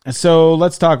 So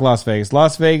let's talk Las Vegas.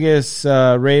 Las Vegas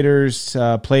Raiders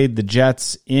played the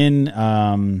Jets in.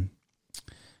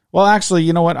 Well, actually,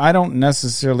 you know what? I don't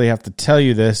necessarily have to tell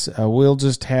you this. We'll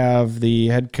just have the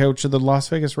head coach of the Las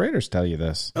Vegas Raiders tell you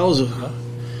this. That was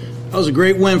a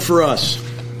great win for us,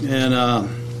 and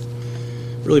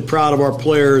really proud of our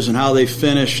players and how they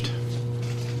finished.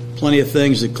 Plenty of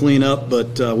things to clean up,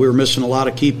 but we were missing a lot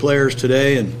of key players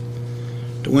today, and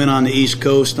to win on the East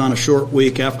Coast on a short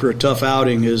week after a tough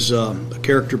outing is a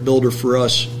character builder for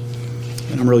us,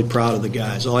 and I'm really proud of the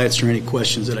guys. I'll answer any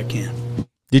questions that I can.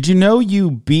 Did you know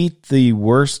you beat the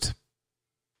worst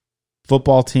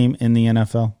football team in the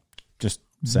NFL? Just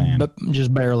saying. But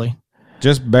just barely.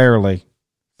 Just barely.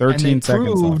 13 and they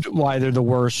seconds proved left. why they're the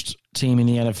worst team in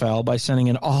the NFL by sending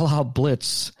an all-out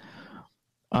blitz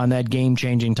on that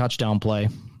game-changing touchdown play.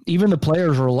 Even the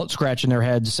players were scratching their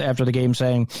heads after the game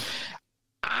saying,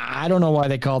 I don't know why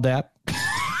they called that.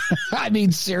 I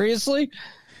mean, seriously?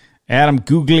 Adam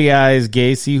Googly Eyes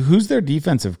Gacy. Who's their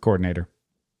defensive coordinator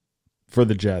for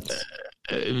the Jets?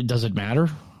 Does it matter?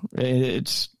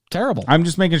 It's terrible. I'm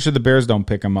just making sure the Bears don't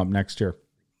pick him up next year.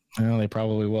 Well, they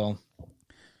probably will.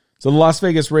 So the Las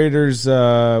Vegas Raiders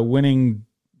winning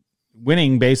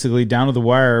basically down to the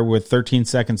wire with 13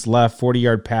 seconds left.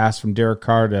 40-yard pass from Derek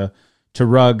Carr to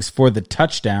Ruggs for the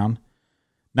touchdown.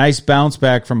 Nice bounce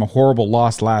back from a horrible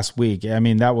loss last week. I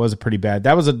mean, that was pretty bad.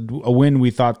 That was a win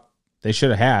we thought they should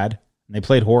have had. And they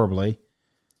played horribly.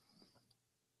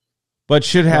 But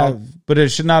it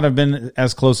should not have been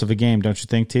as close of a game, don't you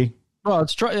think, T? Well,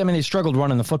 they struggled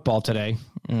running the football today.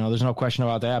 There's no question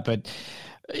about that. But,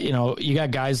 you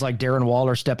got guys like Darren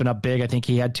Waller stepping up big. I think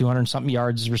he had 200-something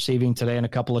yards receiving today and a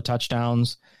couple of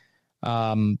touchdowns.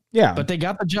 But they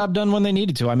got the job done when they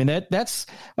needed to. I mean, that's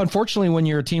unfortunately when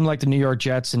you're a team like the New York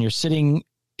Jets and you're sitting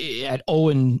at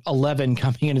 0-11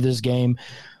 coming into this game.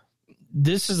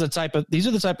 These are the type of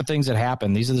things that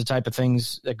happen. These are the type of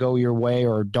things that go your way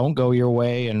or don't go your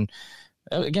way. And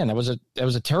again, that was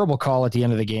a terrible call at the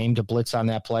end of the game to blitz on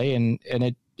that play, and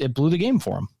it blew the game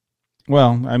for him.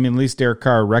 Well, I mean, at least Derek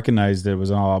Carr recognized it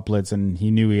was an all-out blitz, and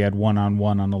he knew he had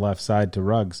one-on-one on the left side to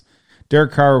Ruggs.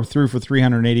 Derek Carr threw for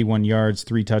 381 yards,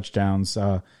 3 touchdowns.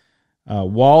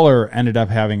 Waller ended up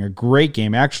having a great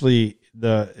game. Actually,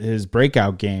 his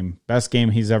breakout game, best game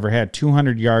he's ever had,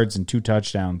 200 yards and 2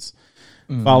 touchdowns.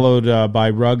 Followed by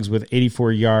Ruggs with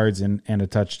 84 yards and a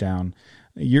touchdown.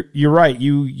 You're right.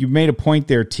 You made a point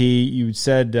there, T. You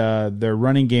said their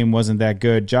running game wasn't that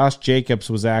good. Josh Jacobs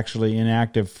was actually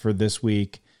inactive for this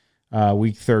week,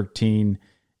 week 13,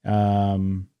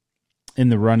 in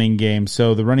the running game.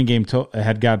 So the running game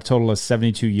had got a total of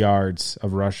 72 yards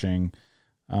of rushing.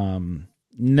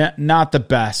 Not the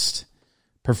best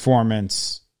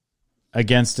performance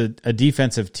against a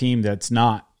defensive team that's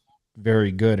not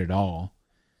very good at all.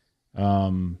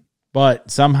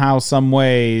 But somehow, some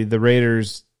way, the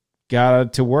Raiders got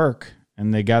it to work,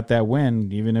 and they got that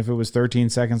win, even if it was 13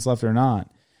 seconds left or not.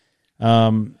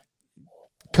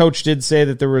 Coach did say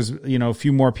that there was, a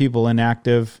few more people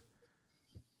inactive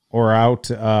or out,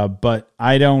 but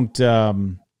I don't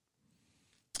know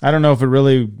if it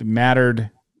really mattered,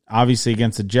 obviously,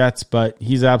 against the Jets, but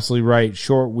he's absolutely right.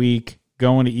 Short week,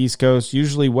 going to East Coast,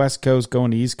 usually West Coast,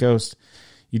 going to East Coast.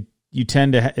 You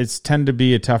tend to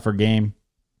be a tougher game,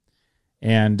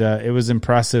 and it was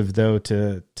impressive though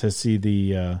to see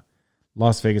the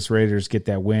Las Vegas Raiders get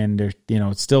that win.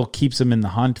 It still keeps them in the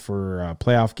hunt for a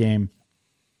playoff game,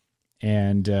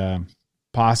 and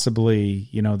possibly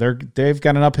they've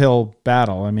got an uphill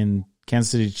battle. I mean,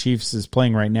 Kansas City Chiefs is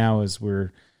playing right now as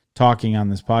we're talking on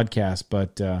this podcast,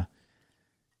 but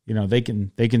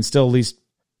they can still at least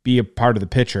be a part of the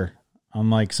picture,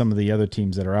 unlike some of the other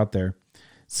teams that are out there.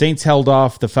 Saints held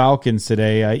off the Falcons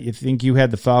today. I think you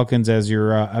had the Falcons as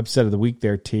your upset of the week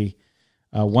there, T.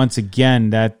 Once again,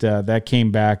 that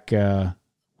came back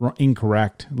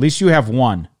incorrect. At least you have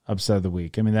one upset of the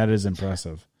week. I mean, that is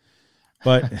impressive.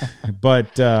 But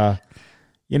Taysom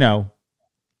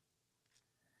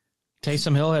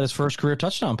Hill had his first career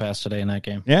touchdown pass today in that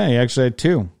game. Yeah, he actually had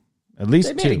 2. At least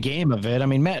they 2. made a game of it. I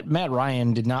mean, Matt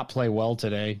Ryan did not play well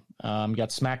today.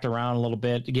 Got smacked around a little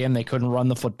bit. Again, they couldn't run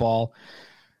the football.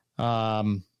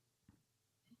 But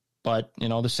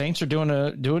the Saints are doing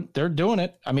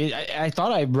it. I mean, I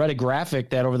thought I read a graphic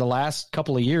that over the last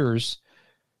couple of years,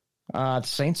 the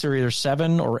Saints are either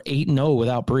 7 or 8-0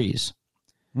 without Breeze.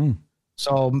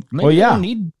 So maybe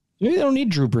they don't need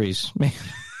Drew Brees.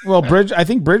 Well, I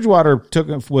think Bridgewater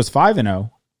was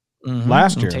 5-0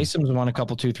 last year. Taysom's won a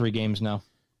couple 2-3 games now.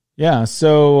 Yeah,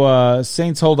 so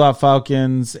Saints hold off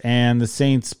Falcons, and the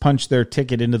Saints punched their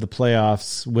ticket into the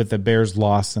playoffs with the Bears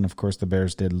loss, and of course the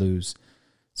Bears did lose.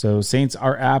 So Saints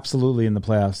are absolutely in the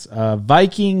playoffs.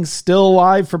 Vikings still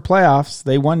alive for playoffs.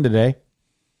 They won today.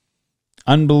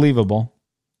 Unbelievable.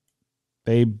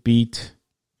 They beat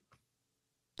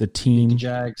the team. The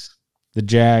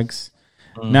Jags.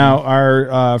 Mm-hmm. Now,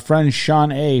 our friend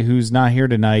Sean A., who's not here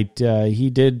tonight, he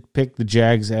did pick the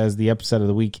Jags as the upset of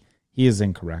the week. He is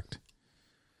incorrect.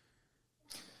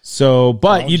 So,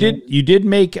 but you did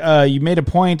make you made a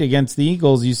point against the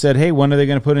Eagles. You said, "Hey, when are they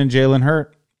going to put in Jalen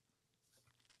Hurts?"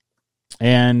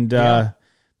 And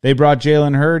they brought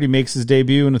Jalen Hurts. He makes his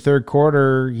debut in the third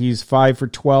quarter. He's 5 for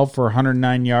 12 for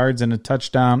 109 yards and a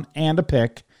touchdown and a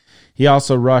pick. He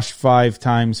also rushed 5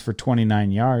 times for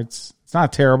 29 yards. It's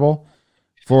not terrible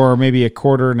for maybe a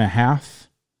quarter and a half.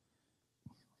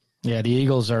 Yeah, the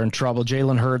Eagles are in trouble.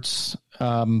 Jalen Hurts,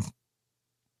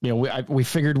 we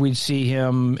figured we'd see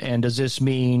him, and does this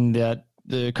mean that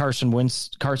the Carson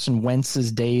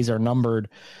Wentz's days are numbered?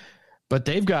 But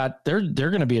they're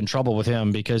going to be in trouble with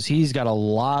him because he's got a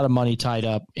lot of money tied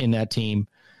up in that team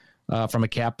from a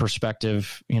cap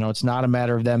perspective. It's not a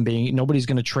matter of them nobody's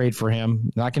going to trade for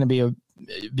him. Not going to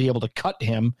be able to cut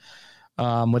him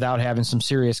without having some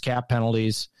serious cap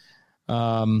penalties.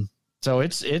 So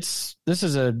this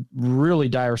is a really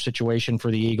dire situation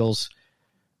for the Eagles,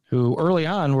 who early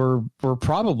on were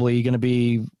probably going to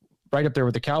be right up there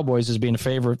with the Cowboys as being a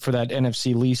favorite for that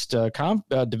NFC least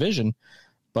division.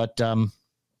 But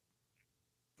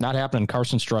not happening.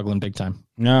 Carson's struggling big time.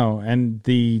 No, and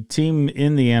the team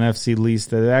in the NFC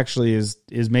least that actually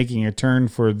is making a turn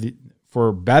for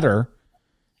better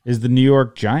is the New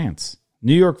York Giants.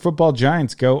 New York Football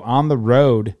Giants go on the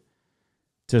road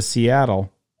to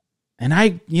Seattle.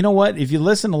 And you know what? If you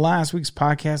listen to last week's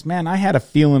podcast, man, I had a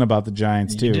feeling about the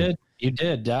Giants too. You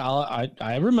did.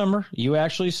 I remember you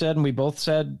actually said, and we both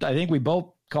said, I think we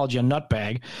both called you a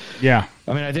nutbag. Yeah.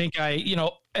 I mean, I think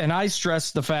and I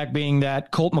stressed the fact being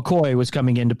that Colt McCoy was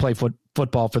coming in to play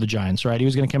football for the Giants, right? He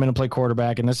was going to come in and play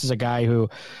quarterback, and this is a guy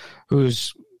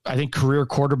who's I think career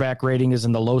quarterback rating is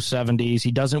in the low 70s.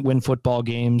 He doesn't win football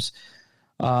games.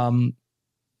 And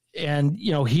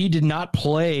he did not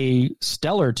play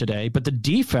stellar today, but the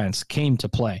defense came to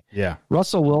play. Yeah.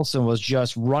 Russell Wilson was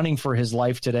just running for his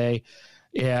life today.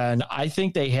 And I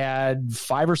think they had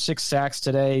 5 or 6 sacks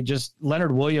today. Just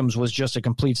Leonard Williams was just a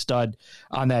complete stud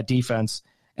on that defense.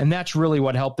 And that's really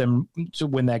what helped them to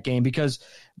win that game, because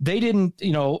they didn't,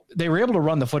 they were able to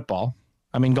run the football.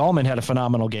 I mean, Gallman had a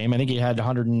phenomenal game. I think he had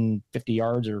 150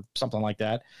 yards or something like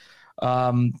that.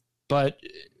 But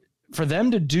for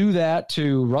them to do that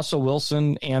to Russell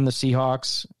Wilson and the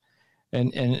Seahawks,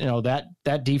 and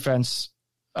that defense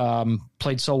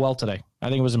played so well today. I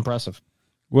think it was impressive.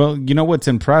 Well, you know what's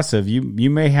impressive? You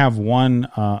may have one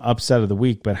upset of the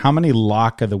week, but how many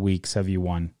lock of the weeks have you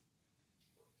won?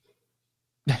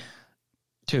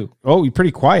 2. Oh, you're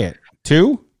pretty quiet.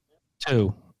 2?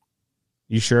 2.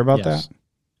 You sure about Yes. that?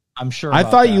 I'm sure. I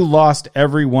about thought that. you lost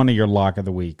every one of your lock of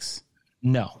the weeks.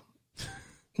 No,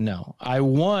 I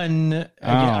won. Again,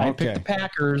 I okay. picked the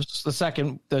Packers.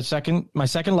 My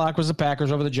second lock was the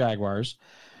Packers over the Jaguars,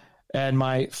 and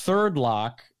my third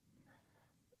lock.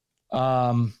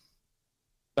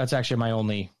 That's actually my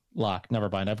only lock. Never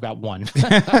mind. I've got one.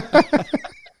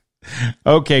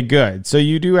 Okay, good. So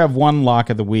you do have one lock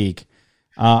of the week.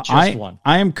 Just one.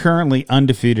 I am currently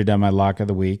undefeated on my lock of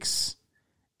the weeks,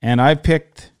 and I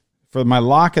picked for my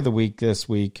lock of the week this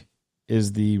week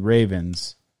is the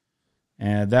Ravens,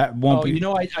 and that won't be.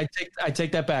 I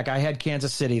take that back. I had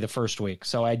Kansas City the first week,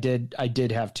 so I did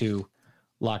have 2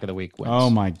 lock of the week wins. Oh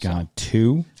my God,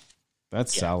 2?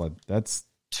 That's solid. That's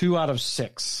 2 out of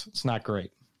 6. It's not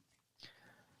great.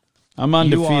 I'm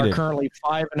undefeated. You are currently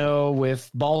 5-0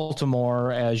 with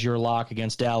Baltimore as your lock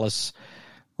against Dallas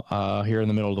here in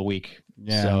the middle of the week.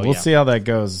 Yeah, so, we'll see how that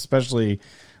goes, especially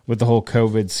with the whole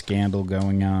COVID scandal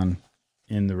going on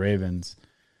in the Ravens.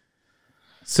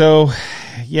 So,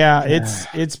 yeah,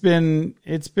 it's been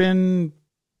a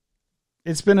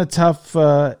tough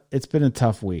week.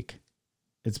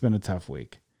 It's been a tough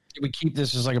week. We keep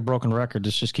this as like a broken record.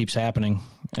 This just keeps happening,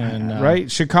 and right,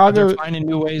 Chicago they're finding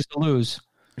new ways to lose.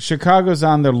 Chicago's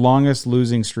on their longest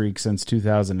losing streak since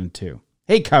 2002.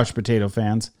 Hey, Couch Potato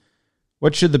fans,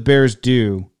 what should the Bears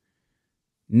do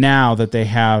now that they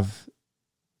have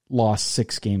lost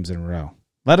 6 games in a row?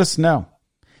 Let us know.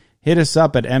 Hit us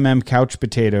up at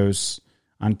MMCouchPotatoes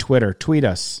on Twitter. Tweet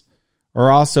us. Or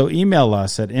also email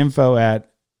us at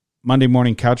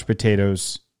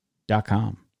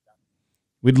info@MondayMorningCouchPotatoes.com.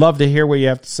 We'd love to hear what you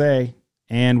have to say,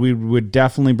 and we would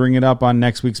definitely bring it up on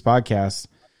next week's podcast.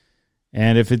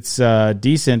 And if it's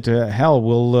decent, hell,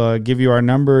 we'll give you our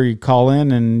number. You call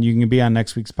in, and you can be on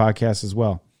next week's podcast as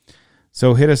well.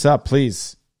 So hit us up,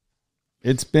 please.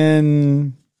 It's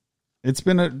been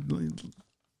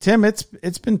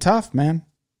tough, man.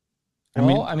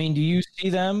 I mean, do you see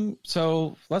them?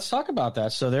 So let's talk about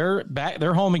that. So they're back.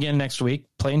 They're home again next week,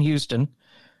 playing Houston.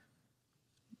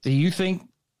 Do you think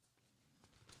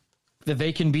that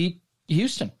they can beat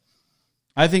Houston?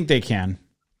 I think they can.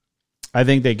 I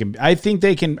think they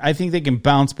can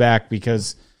bounce back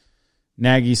because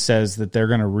Nagy says that they're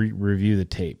going to review the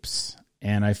tapes.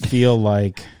 And I feel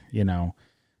like,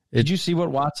 Did you see what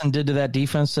Watson did to that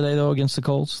defense today, though, against the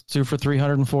Colts? 2 for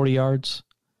 340 yards.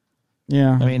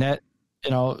 Yeah. I mean,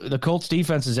 the Colts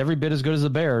defense is every bit as good as the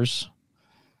Bears.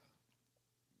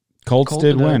 Colts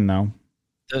did win, though.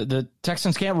 The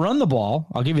Texans can't run the ball.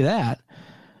 I'll give you that.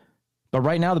 But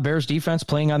right now, the Bears defense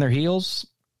playing on their heels.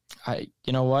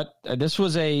 You know what? This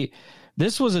was a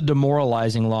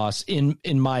demoralizing loss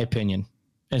in my opinion,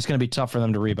 and it's going to be tough for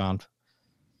them to rebound.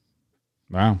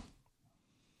 Wow.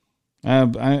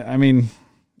 I mean,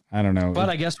 I don't know. But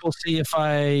I guess we'll see if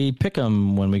I pick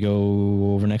them when we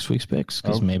go over next week's picks,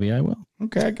 because maybe I will.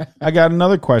 Okay. I got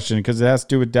another question because it has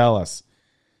to do with Dallas.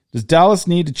 Does Dallas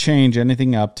need to change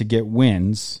anything up to get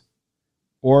wins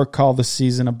or call the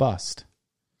season a bust?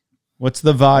 What's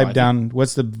the vibe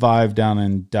down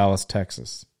in Dallas,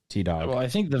 Texas, T-Dog? Well, I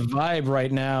think the vibe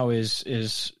right now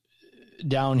is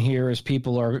down here as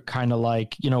people are kind of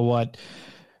like, you know what?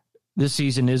 This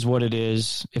season is what it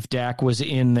is. If Dak was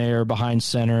in there behind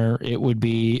center, it would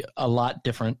be a lot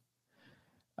different.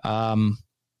 And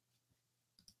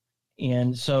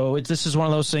so this is one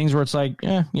of those things where it's like,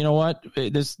 you know what?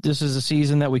 This is a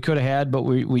season that we could have had, but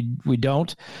we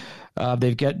don't.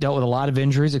 They've dealt with a lot of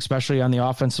injuries, especially on the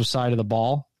offensive side of the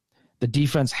ball. The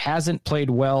defense hasn't played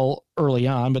well early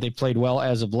on, but they played well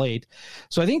as of late.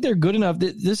 So I think they're good enough.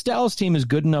 This Dallas team is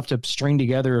good enough to string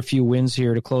together a few wins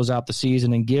here to close out the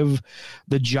season and give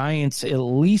the Giants at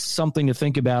least something to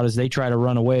think about as they try to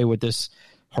run away with this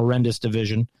horrendous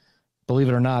division. Believe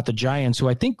it or not, the Giants, who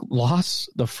I think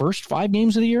lost the first 5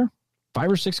 games of the year,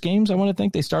 5 or 6 games, I want to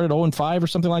think. They started 0-5 or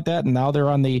something like that, and now they're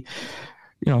on the,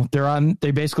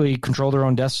 they basically control their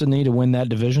own destiny to win that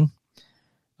division.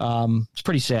 It's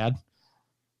pretty sad.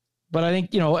 But I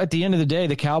think, at the end of the day,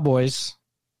 the Cowboys,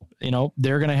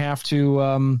 they're going to have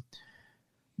to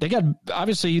they got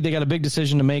a big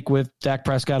decision to make with Dak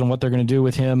Prescott and what they're going to do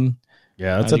with him.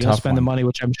 Yeah, that's a tough spend one. the money,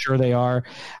 which I'm sure they are.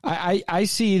 I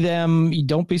see them.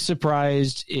 Don't be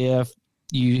surprised if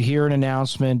you hear an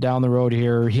announcement down the road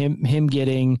here, him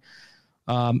getting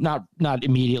not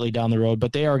immediately down the road,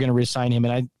 but they are going to re-sign him,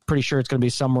 and I'm pretty sure it's going to be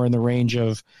somewhere in the range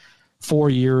of 4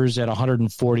 years at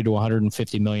 $140 to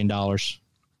 $150 million.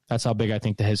 That's how big I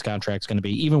think his contract's going to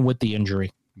be, even with the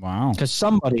injury. Wow. Because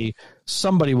somebody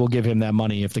will give him that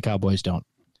money if the Cowboys don't.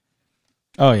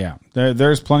 Oh, yeah.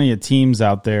 There's plenty of teams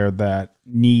out there that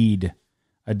need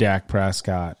a Dak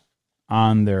Prescott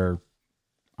on their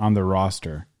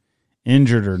roster,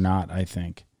 injured or not, I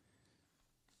think.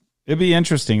 It'd be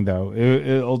interesting, though.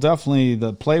 It'll definitely,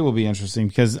 the play will be interesting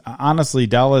because, honestly,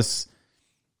 Dallas,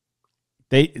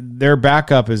 their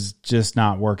backup is just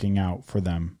not working out for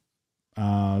them.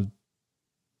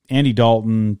 Andy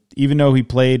Dalton, even though he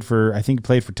played for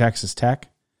Texas Tech,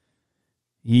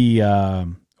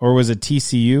 or was it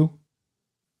TCU?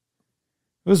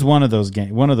 It was one of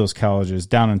those colleges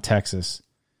down in Texas.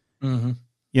 Mm-hmm.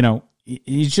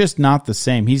 He's just not the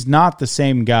same. He's not the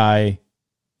same guy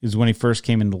as when he first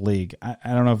came into the league. I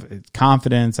don't know if it's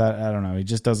confidence. I don't know. He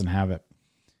just doesn't have it.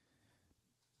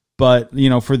 But,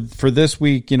 for this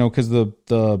week, because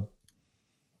the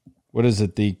what is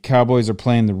it? The Cowboys are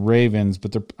playing the Ravens,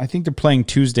 but I think they're playing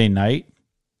Tuesday night.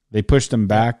 They pushed them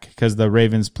back because the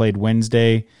Ravens played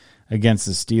Wednesday against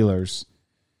the Steelers.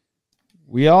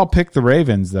 We all picked the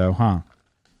Ravens, though, huh?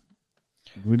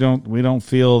 We don't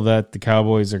feel that the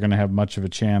Cowboys are going to have much of a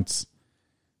chance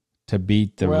to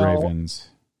beat the Ravens.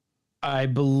 I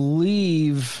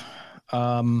believe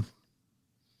they're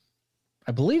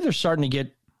starting to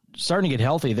get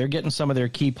healthy. They're getting some of their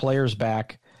key players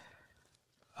back.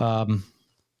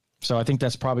 So I think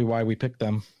that's probably why we picked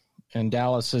them. And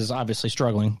Dallas is obviously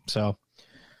struggling. So,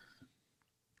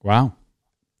 wow.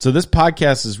 So this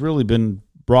podcast has really been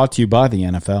brought to you by the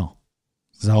NFL.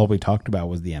 This is all we talked about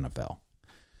was the NFL.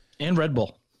 And Red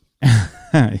Bull.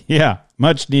 Yeah,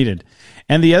 much needed.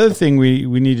 And the other thing we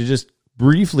need to just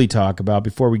briefly talk about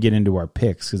before we get into our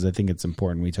picks, because I think it's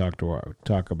important we talk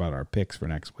about our picks for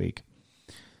next week,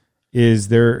 is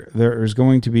there's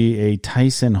going to be a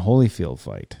Tyson Holyfield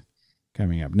fight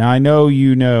coming up. Now, I know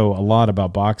you know a lot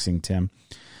about boxing, Tim,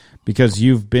 because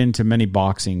you've been to many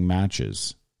boxing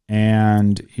matches,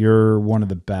 and you're one of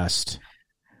the best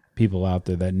people out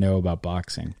there that know about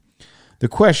boxing. The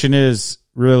question is,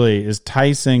 really, is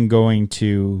Tyson going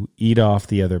to eat off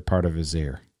the other part of his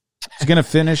ear? He's going to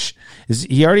finish.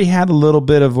 He already had a little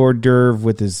bit of hors d'oeuvre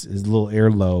with his little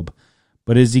earlobe,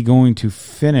 but is he going to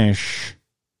finish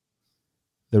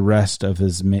the rest of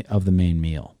the main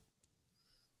meal?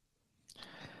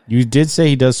 You did say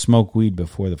he does smoke weed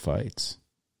before the fights.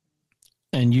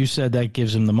 And you said that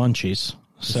gives him the munchies.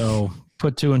 So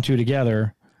put 2 and 2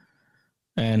 together,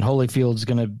 and Holyfield's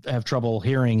going to have trouble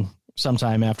hearing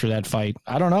sometime after that fight.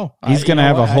 I don't know. He's going to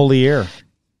have a holy ear.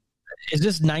 Is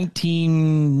this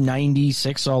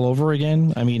 1996 all over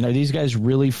again? I mean, are these guys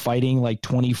really fighting like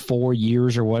 24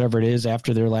 years or whatever it is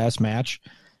after their last match?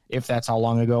 If that's how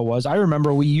long ago it was. I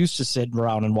remember we used to sit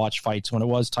around and watch fights when it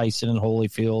was Tyson and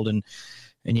Holyfield,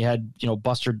 and you had,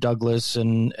 Buster Douglas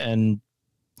and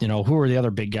who were the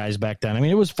other big guys back then? I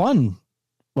mean, it was fun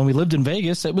when we lived in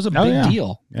Vegas. It was a big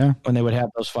deal when they would have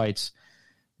those fights.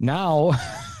 Now,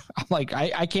 I'm like,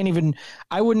 I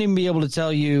wouldn't even be able to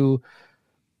tell you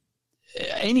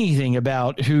anything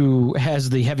about who has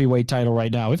the heavyweight title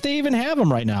right now. If they even have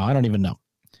them right now, I don't even know.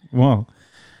 Well,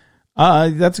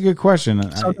 that's a good question.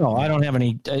 So no, I don't have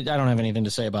anything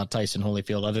to say about Tyson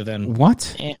Holyfield other than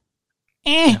what? What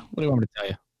do you want me to tell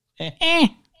you?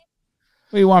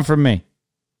 What do you want from me?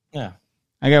 Yeah.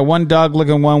 I got one dog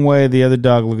looking one way, the other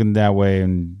dog looking that way,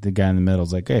 and the guy in the middle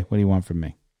is like, hey, what do you want from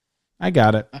me? I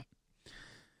got it.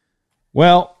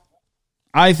 Well,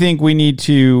 I think we need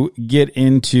to get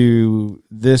into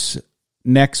this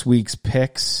next week's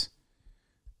picks.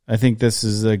 I think this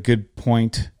is a good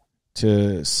point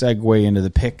to segue into the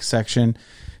pick section.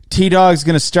 T-Dog's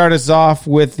going to start us off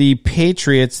with the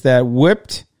Patriots that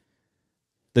whipped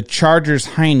the Chargers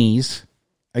Heinies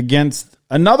against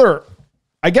another.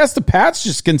 I guess the Pats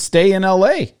just can stay in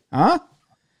L.A., huh?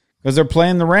 Because they're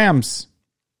playing the Rams.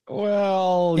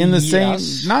 Well, in the same,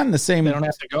 not in the same. They don't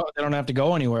have to go. They don't have to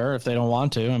go anywhere if they don't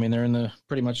want to. I mean, they're in the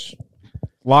pretty much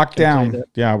lockdown.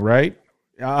 Yeah, right.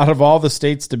 Out of all the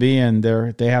states to be in,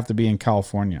 they have to be in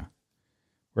California,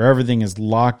 where everything is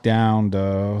locked down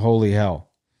to holy hell.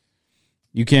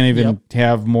 You can't even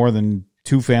have more than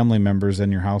 2 family members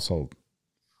in your household.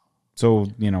 So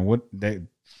what they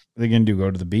gonna do?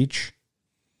 Go to the beach?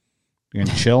 You're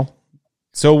gonna chill.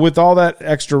 So with all that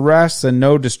extra rest and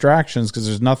no distractions, because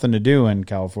there's nothing to do in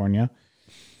California,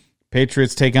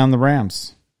 Patriots take on the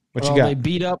Rams. What you got? They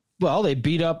beat up a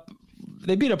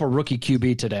rookie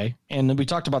QB today, and we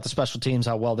talked about the special teams,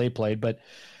 how well they played. But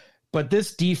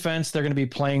this defense they're going to be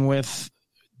playing with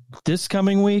this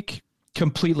coming week,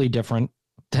 completely different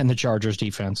than the Chargers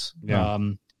defense. Yeah.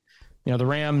 The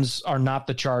Rams are not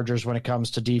the Chargers when it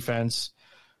comes to defense.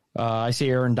 I see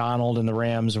Aaron Donald and the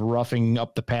Rams roughing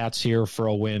up the Pats here for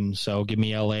a win. So give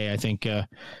me LA. I think the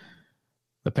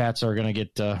Pats are going to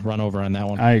get run over on that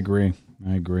one. I agree.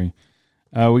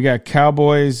 We got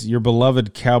Cowboys, your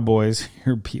beloved Cowboys.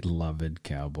 Your beloved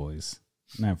Cowboys.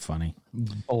 Isn't that funny?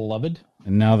 Beloved?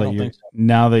 And now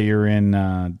that you're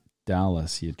in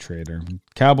Dallas, you traitor.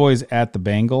 Cowboys at the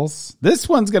Bengals. This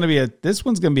one's gonna be a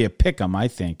pick'em, I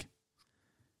think.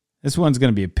 This one's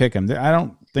gonna be a pick'em. I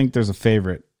don't think there's a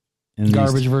favorite.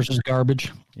 Garbage versus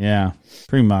garbage. Yeah,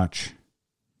 pretty much.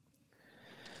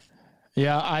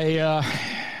 Yeah, I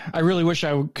really wish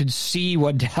I could see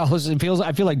what Dallas feels.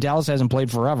 I feel like Dallas hasn't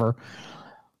played forever,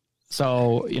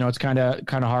 so it's kind of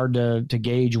hard to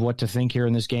gauge what to think here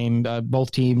in this game.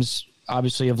 Both teams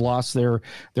obviously have lost their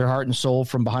heart and soul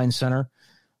from behind center,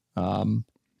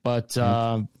 but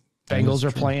Bengals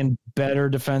are playing better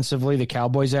defensively. The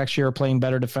Cowboys actually are playing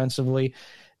better defensively.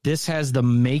 This has the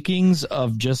makings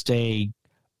of just a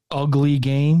ugly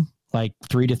game, like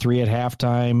 3-3 at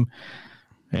halftime.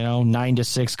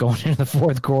 9-6 going into the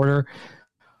fourth quarter.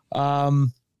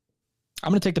 I'm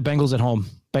going to take the Bengals at home.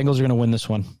 Bengals are going to win this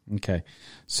one. Okay.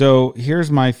 So here's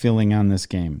my feeling on this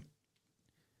game.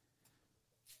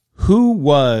 Who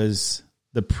was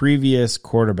the previous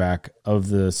quarterback of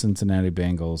the Cincinnati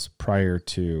Bengals prior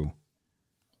to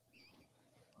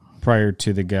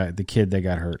the kid that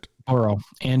got hurt? Burrow,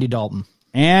 Andy Dalton.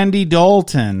 Andy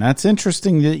Dalton. That's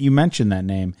interesting that you mentioned that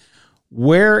name.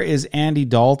 Where is Andy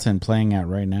Dalton playing at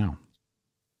right now?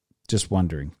 Just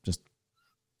wondering.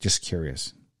 Just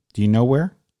curious. Do you know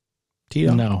where?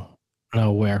 Tito? No,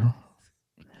 where?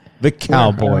 The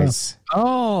Cowboys.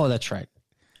 Oh, that's right.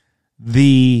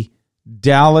 The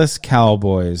Dallas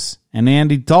Cowboys. And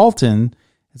Andy Dalton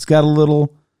has got a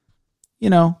little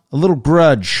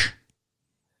grudge.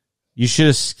 You should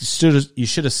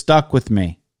have stuck with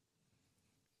me.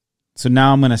 So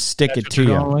now I'm going to stick it to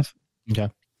you. Okay.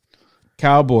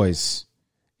 Cowboys,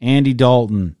 Andy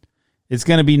Dalton. It's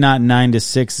going to be not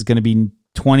 9-6. It's going to be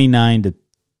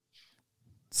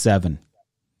 29-7.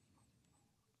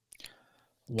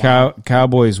 Wow.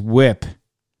 Cowboys whip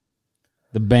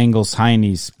the Bengals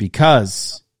Heinies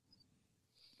because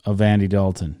of Andy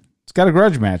Dalton. It's got a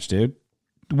grudge match, dude.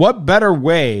 What better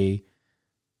way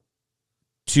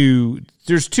to?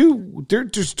 There's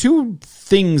two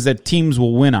things that teams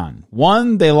will win on.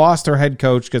 One, they lost their head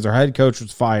coach because their head coach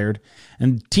was fired,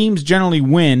 and teams generally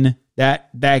win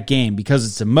that game because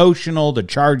it's emotional, they're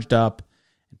charged up.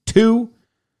 Two,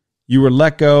 you were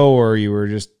let go or you were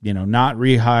just, not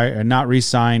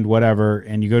re-signed, whatever,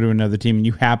 and you go to another team and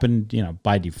you happen,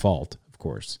 by default, of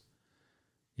course,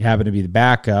 you happen to be the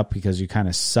backup because you kind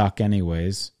of suck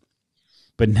anyways.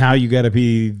 But now you got to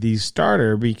be the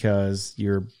starter because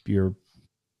your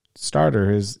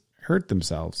starter has hurt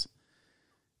themselves.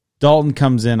 Dalton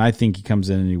comes in. I think he comes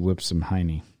in and he whips some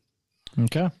Heine.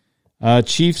 Okay.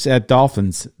 Chiefs at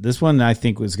Dolphins. This one I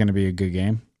think was going to be a good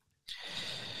game.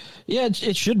 Yeah,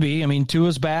 it should be. I mean,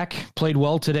 Tua's back, played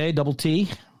well today, double T.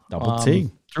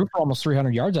 Threw for almost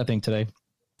 300 yards, I think, today.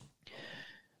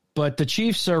 But the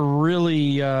Chiefs are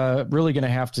really going to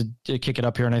have to kick it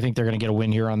up here, and I think they're going to get a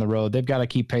win here on the road. They've got to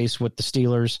keep pace with the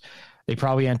Steelers. They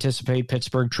probably anticipate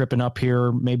Pittsburgh tripping up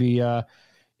here. Maybe the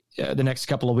next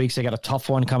couple of weeks they got a tough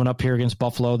one coming up here against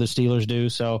Buffalo. The Steelers do.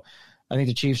 So I think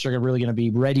the Chiefs are really going to be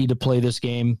ready to play this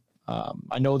game.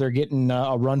 I know they're getting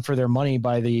a run for their money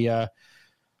by the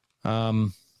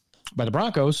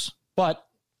Broncos, but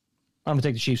I'm going to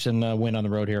take the Chiefs and win on the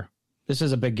road here. This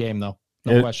is a big game, though.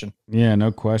 No question. Yeah,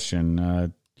 no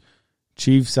question.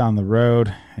 Chiefs on the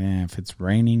road. And if it's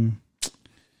raining.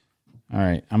 All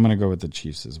right, I'm going to go with the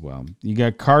Chiefs as well. You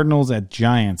got Cardinals at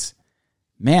Giants.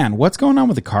 Man, what's going on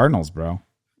with the Cardinals, bro?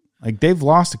 Like, they've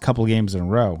lost a couple games in a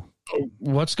row.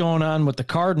 What's going on with the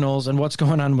Cardinals and what's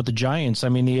going on with the Giants? I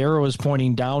mean, the arrow is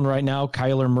pointing down right now.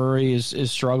 Kyler Murray is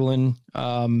struggling,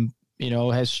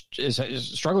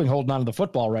 is struggling holding on to the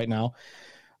football right now.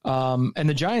 And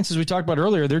the Giants, as we talked about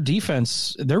earlier, their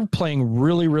defense, they're playing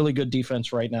really, really good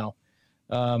defense right now.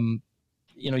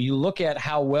 You look at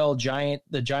how well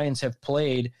the Giants have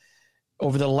played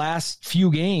over the last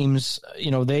few games.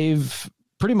 They've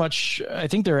pretty much, I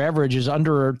think their average is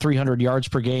under 300 yards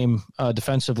per game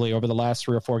defensively over the last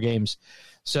 3 or 4 games.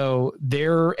 So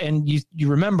you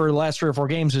remember the last 3 or 4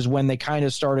 games is when they kind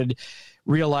of started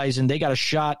realizing they got a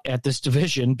shot at this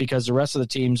division because the rest of the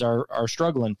teams are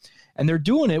struggling. And they're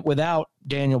doing it without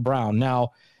Daniel Brown.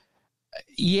 Now,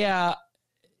 yeah,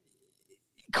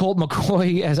 Colt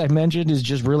McCoy, as I mentioned, is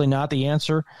just really not the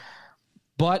answer.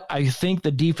 But I think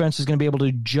the defense is going to be able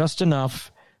to do just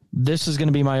enough. This is going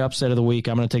to be my upset of the week.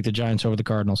 I'm going to take the Giants over the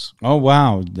Cardinals. Oh,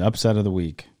 wow. Upset of the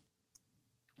week.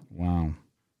 Wow.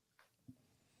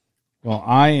 Well,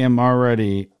 I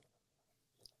already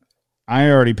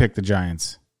picked the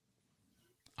Giants.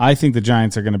 I think the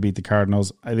Giants are going to beat the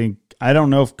Cardinals. I don't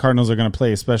know if Cardinals are going to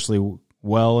play especially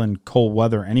well in cold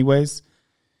weather anyways.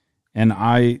 And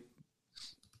I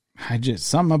just,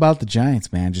 something about the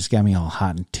Giants, man, just got me all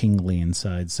hot and tingly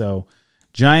inside. So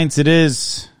Giants it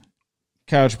is.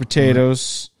 Couch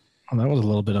potatoes. Well, that was a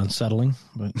little bit unsettling,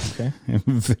 but okay.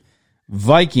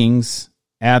 Vikings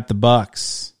at the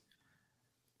Bucks.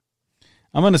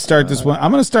 I'm going to start this one.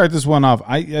 I'm going to start this one off.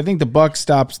 I think the Bucks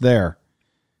stops there.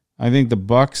 I think the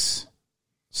Bucks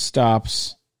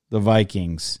stops the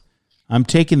Vikings. I'm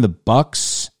taking the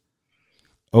Bucks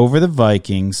over the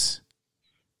Vikings.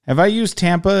 Have I used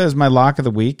Tampa as my lock of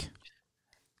the week?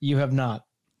 You have not.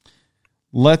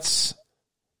 Let's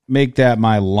make that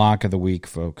my lock of the week,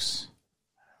 folks.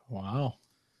 Wow.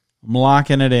 I'm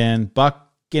locking it in.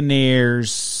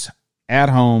 Buccaneers at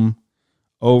home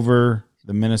over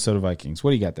the Minnesota Vikings.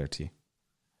 What do you got there, T?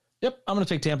 Yep, I'm going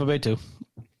to take Tampa Bay too.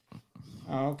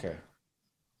 Oh, okay.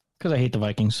 Because I hate the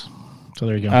Vikings. So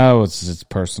there you go. Oh, it's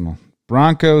personal.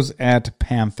 Broncos at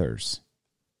Panthers.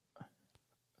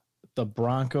 The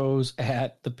Broncos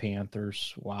at the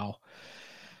Panthers. Wow.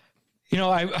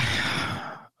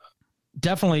 I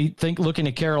definitely think looking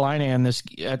at Carolina in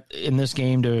this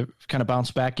game to kind of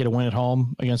bounce back, get a win at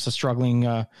home against a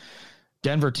struggling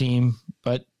Denver team.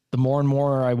 But the more and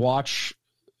more I watch,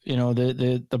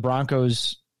 the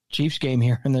Broncos Chiefs game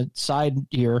here and the side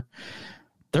here,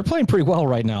 they're playing pretty well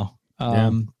right now.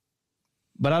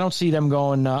 But I don't see them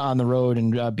going on the road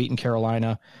and beating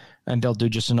Carolina, and they'll do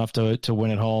just enough to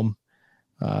win at home.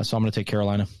 So I'm going to take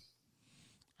Carolina.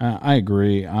 I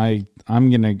agree. I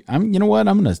don't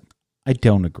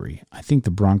agree. I think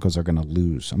the Broncos are going to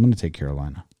lose. I'm going to take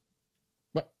Carolina.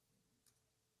 What?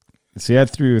 See, I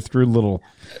threw a little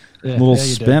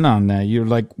spin on that. You're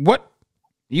like, what?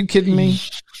 Are you kidding me?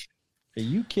 Are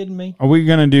you kidding me? Are we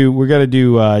going to do, we're going to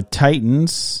do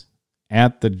Titans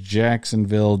at the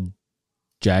Jacksonville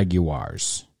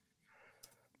Jaguars.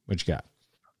 What you got?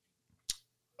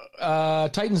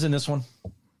 Titans in this one.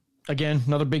 Again,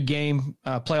 another big game,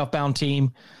 playoff-bound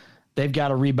team. They've got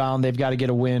to rebound. They've got to get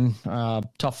a win.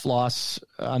 Tough loss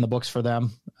on the books for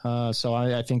them. So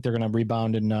I think they're going to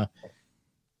rebound and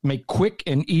make quick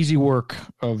and easy work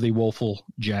of the woeful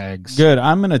Jags. Good.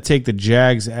 I'm going to take the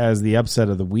Jags as the upset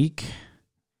of the week.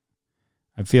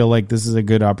 I feel like this is a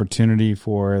good opportunity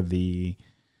for the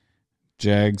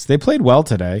Jags. They played well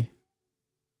today.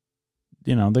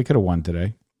 You know, they could have won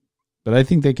today. But I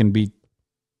think they can beat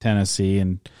Tennessee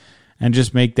and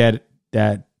just make that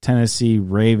Tennessee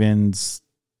Ravens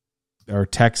or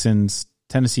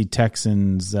Tennessee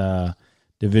Texans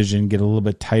division get a little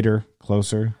bit tighter,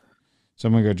 closer. So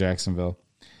I'm going to go Jacksonville.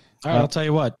 All right, I'll tell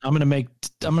you what. I'm going to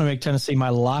make Tennessee my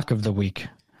lock of the week.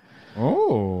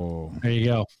 Oh. There you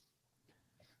go.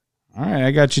 All right,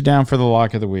 I got you down for the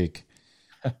lock of the week.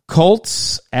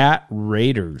 Colts at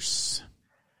Raiders.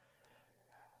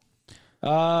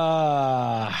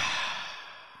 Yeah.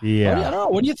 I don't know.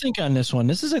 What do you think on this one?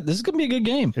 This is going to be a good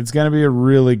game. It's going to be a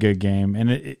really good game.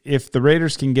 And if the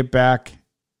Raiders can get back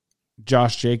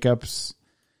Josh Jacobs,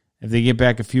 if they get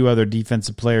back a few other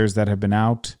defensive players that have been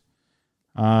out,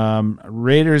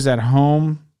 Raiders at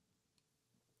home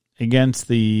against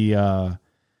the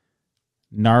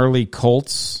gnarly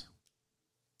Colts.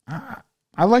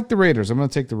 I like the Raiders. I'm going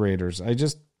to take the Raiders.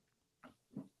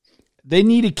 They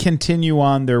need to continue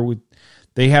on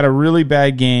they had a really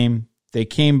bad game. They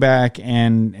came back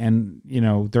and you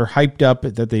know, they're hyped up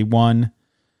that they won.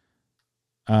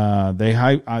 They're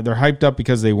hyped up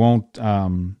because they won't.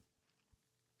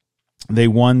 They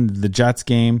won the Jets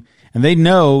game, and they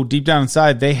know deep down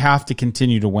inside they have to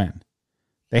continue to win.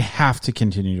 They have to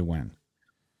continue to win.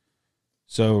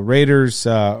 So Raiders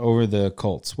over the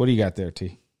Colts. What do you got there,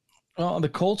 T? Well, the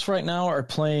Colts right now are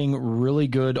playing really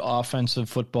good offensive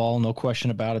football, no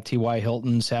question about it. T.Y.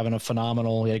 Hilton's having a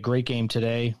phenomenal, he had a great game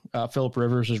today. Phillip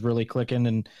Rivers is really clicking,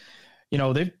 and you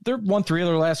know they're won 3 of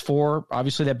their last 4.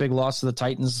 Obviously, that big loss to the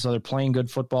Titans, so they're playing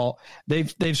good football.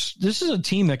 This is a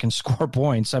team that can score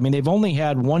points. I mean, they've only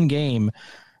had one game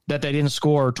that they didn't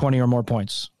score 20 or more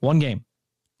points. One game.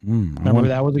 Remember who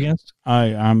that was against?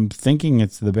 I'm thinking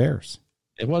it's the Bears.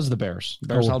 It was the Bears. The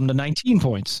Bears held them to 19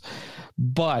 points,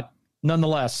 but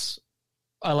nonetheless,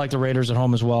 I like the Raiders at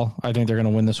home as well. I think they're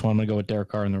going to win this one. I'm going to go with Derek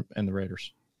Carr and the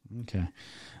Raiders. Okay.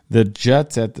 The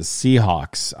Jets at the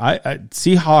Seahawks.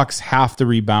 Seahawks have to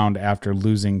rebound after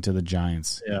losing to the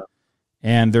Giants. Yeah.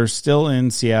 And they're still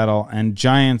in Seattle. And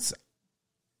Giants,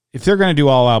 if they're going to do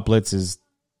all-out blitzes,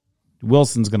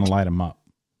 Wilson's going to light them up.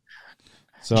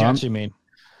 So Jets, you mean?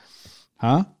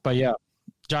 Huh? But yeah,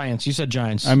 Giants. You said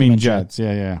Giants. I mean Jets.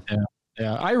 Yeah.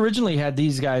 I originally had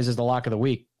these guys as the lock of the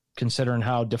week, considering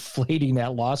how deflating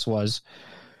that loss was.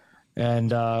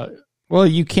 And well,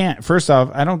 you can't. First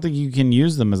off, I don't think you can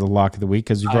use them as a lock of the week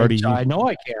because you've already. I know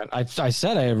I can't. I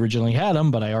said I originally had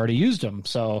them, but I already used them.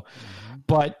 So,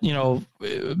 but you know,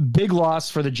 big loss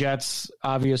for the Jets,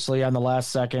 obviously on the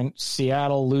last second.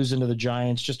 Seattle losing to the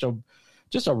Giants, just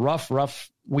a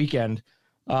rough weekend.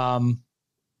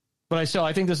 But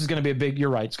I think this is going to be a big. You're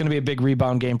right. It's going to be a big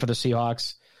rebound game for the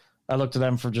Seahawks. I look to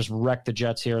them for just wreck the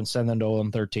Jets here and send them to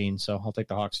 0-13. So I'll take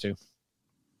the Hawks too.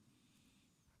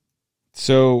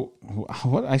 So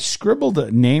what? I scribbled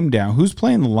a name down. Who's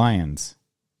playing the Lions?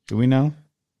 Do we know?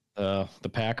 The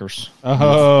Packers.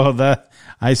 Oh,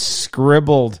 I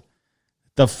scribbled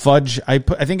the fudge. I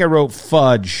think I wrote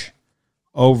fudge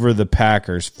over the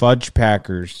Packers. Fudge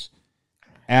Packers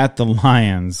at the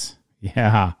Lions.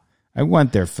 Yeah, I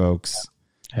went there, folks.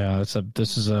 Yeah,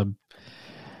 this is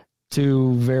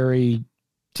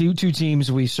two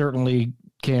teams we certainly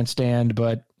can't stand,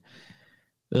 but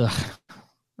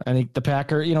I think the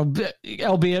Packer, you know,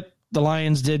 albeit the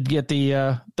Lions did get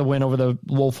the win over the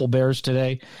woeful Bears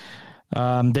today.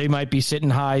 They might be sitting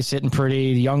high, sitting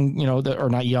pretty. The young, you know, or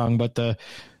not young, but the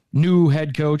new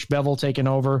head coach Bevel taking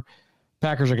over.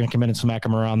 Packers are going to come in and smack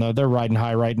them around though. They're riding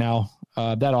high right now.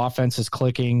 That offense is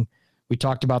clicking. We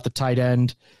talked about the tight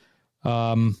end.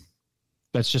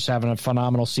 That's just having a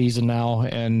phenomenal season now,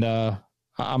 and I'm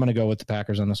going to go with the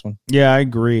Packers on this one. Yeah, I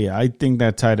agree. I think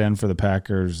that tight end for the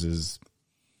Packers is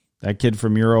that kid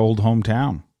from your old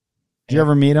hometown. Did you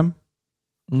ever meet him?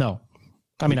 No.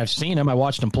 I mean, I've seen him. I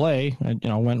watched him play. I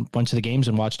went to the games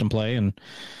and watched him play, and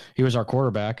he was our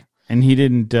quarterback. And he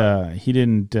didn't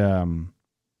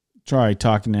try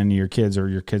talking to any of your kids, or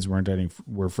your kids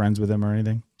were friends with him or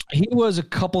anything? He was a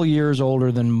couple years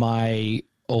older than my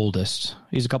oldest.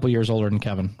 He's a couple years older than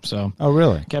Kevin. So, oh,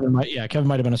 really? Kevin might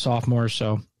have been a sophomore,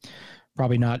 so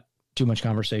probably not too much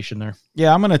conversation there.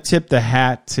 Yeah, I'm going to tip the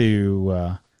hat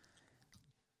to.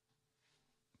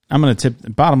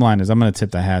 Bottom line is I'm going to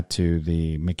tip the hat to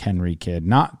the McHenry kid,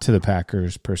 not to the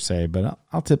Packers per se, but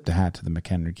I'll tip the hat to the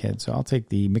McHenry kid. So I'll take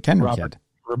the McHenry kid.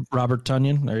 Robert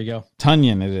Tonyan. There you go.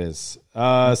 Tonyan it is.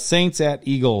 Saints at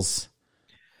Eagles.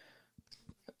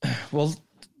 Well,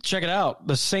 check it out.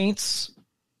 The Saints,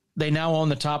 they now own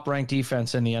the top-ranked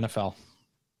defense in the NFL.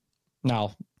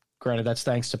 Now, Granted, that's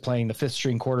thanks to playing the fifth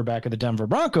string quarterback of the Denver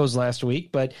Broncos last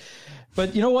week. But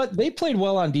you know what? They played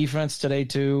well on defense today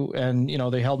too. And,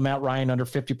 they held Matt Ryan under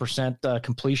 50%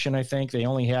 completion, I think. They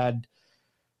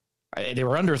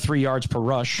were under 3 yards per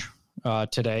rush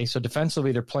today. So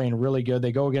defensively, they're playing really good.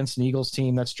 They go against an Eagles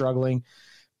team that's struggling.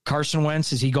 Carson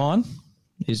Wentz, is he gone?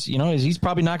 He's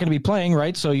probably not going to be playing,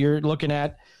 right? So you're looking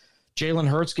at Jalen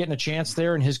Hurts getting a chance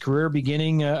there in his career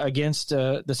beginning against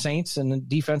the Saints and the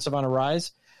defensive on a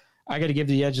rise. I got to give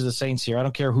the edge of the Saints here. I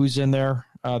don't care who's in there.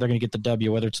 They're going to get the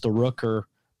W, whether it's the Rook or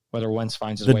whether Wentz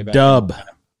finds his way back. The dub.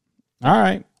 All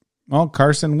right. Well,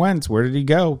 Carson Wentz, where did he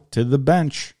go? To the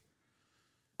bench.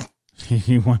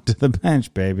 He went to the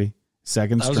bench, baby.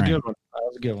 Second string. That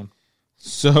was a good one.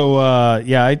 So,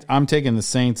 I'm taking the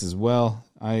Saints as well.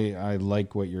 I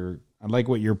like what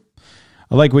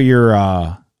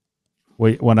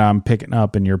I'm picking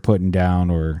up and you're putting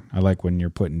down, or I like when you're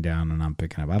putting down and I'm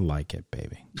picking up. I like it,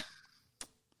 baby.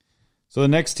 So the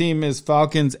next team is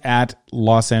Falcons at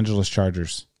Los Angeles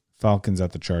Chargers. Falcons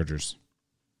at the Chargers.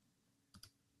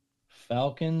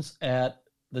 Falcons at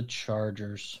the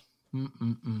Chargers.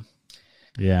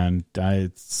 Yeah, and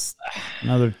it's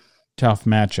another tough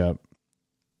matchup.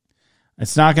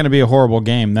 It's not going to be a horrible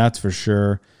game, that's for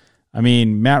sure. I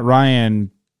mean, Matt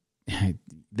Ryan,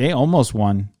 they almost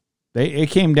won. It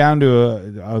came down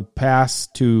to a pass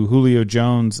to Julio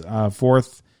Jones,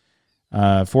 fourth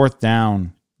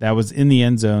down, that was in the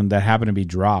end zone that happened to be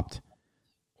dropped,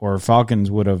 or Falcons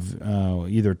would have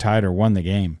either tied or won the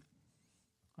game.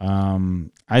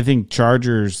 I think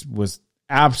Chargers was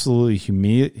absolutely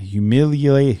humiliated.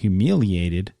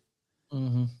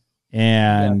 Mm-hmm.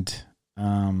 And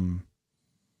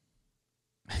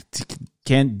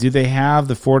do they have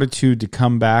the fortitude to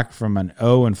come back from an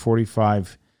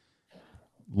 0-45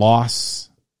 loss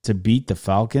to beat the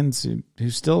Falcons, who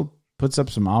still puts up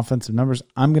some offensive numbers?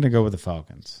 I'm going to go with the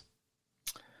Falcons.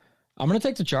 I'm going to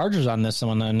take the Chargers on this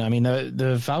one then. I mean,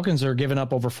 the Falcons are giving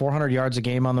up over 400 yards a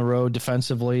game on the road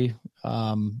defensively.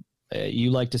 You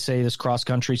like to say this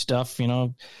cross-country stuff,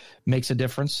 makes a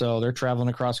difference. So they're traveling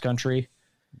across country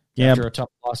after a tough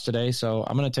loss today. So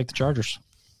I'm going to take the Chargers.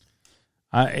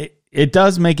 It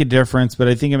does make a difference, but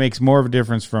I think it makes more of a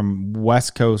difference from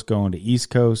West Coast going to East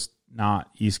Coast, not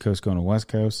East Coast going to West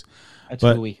Coast. That's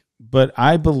hooey. But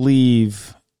I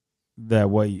believe that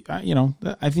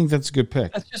I think that's a good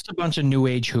pick. That's just a bunch of new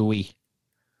age hooey.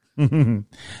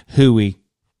 Hooey.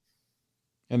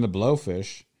 And the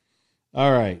blowfish.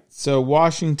 All right. So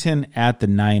Washington at the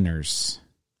Niners.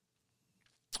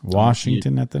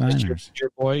 Washington at the Niners.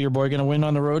 Your boy going to win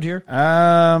on the road here?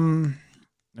 The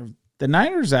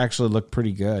Niners actually look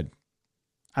pretty good.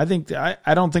 I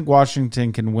don't think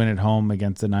Washington can win at home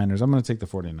against the Niners. I'm going to take the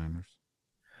 49ers.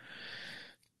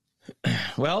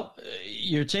 Well,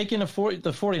 you're taking the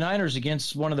 49ers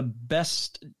against one of the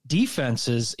best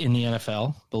defenses in the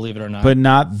NFL, believe it or not. But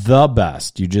not the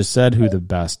best. You just said who the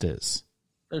best is.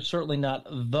 They're certainly not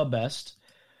the best.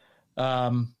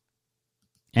 And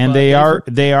they are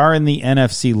in the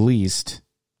NFC least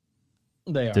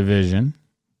division.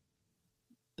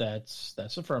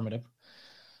 That's affirmative.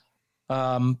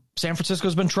 San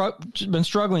Francisco's been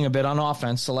struggling a bit on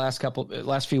offense the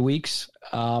last few weeks.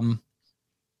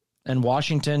 And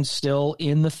Washington's still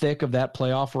in the thick of that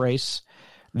playoff race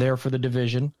there for the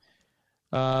division.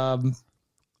 I'm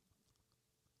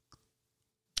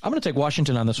going to take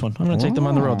Washington on this one. I'm going to take them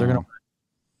on the road. They're going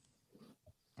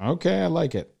to. Okay, I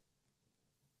like it.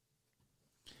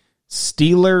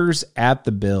 Steelers at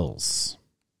the Bills.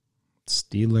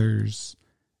 Steelers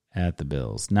at the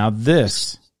Bills. Now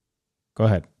this, go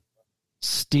ahead.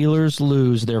 Steelers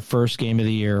lose their first game of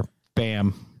the year.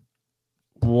 Bam.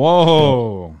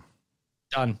 Whoa.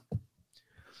 Done.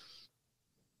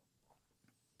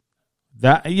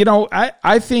 That,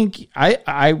 I think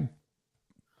I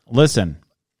listen.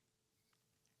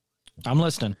 I'm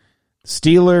listening.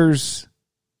 Steelers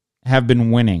have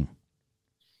been winning.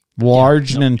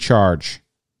 Large and in charge.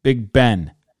 Big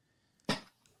Ben.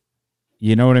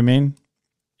 You know what I mean?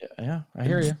 Yeah, I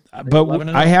hear you. But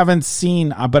I haven't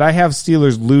seen, but I have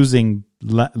Steelers losing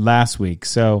last week.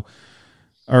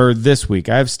 Or this week.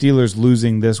 I have Steelers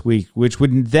losing this week, which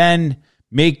would then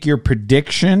make your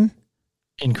prediction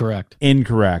incorrect.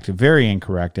 Very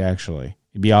incorrect, actually.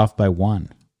 You'd be off by 1.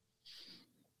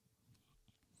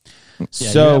 Yeah,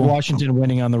 so you have Washington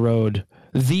winning on the road.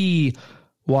 The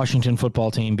Washington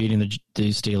football team beating the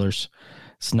Steelers.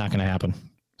 It's not going to happen.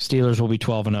 Steelers will be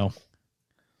 12-0.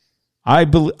 I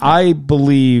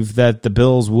believe that the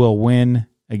Bills will win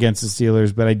against the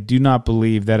Steelers, but I do not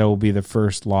believe that it will be the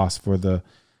first loss for the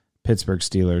Pittsburgh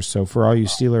Steelers. So for all you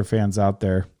Steeler fans out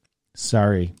there,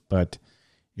 sorry, but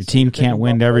Your team can't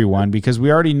win everyone because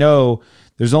we already know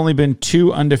there's only been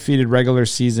 2 undefeated regular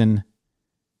season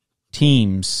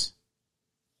teams.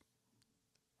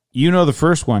 You know the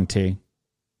first one, T.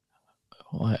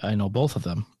 Well, I know both of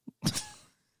them.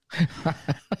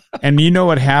 And you know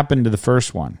what happened to the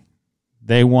first one?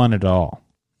 They won it all.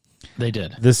 They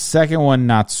did. The second one,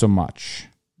 not so much.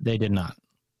 They did not.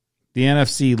 The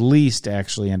NFC least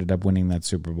actually ended up winning that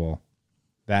Super Bowl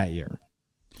that year.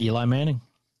 Eli Manning.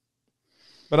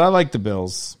 But I like the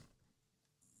Bills.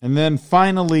 And then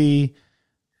finally,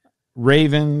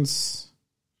 Ravens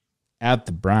at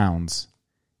the Browns.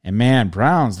 And man,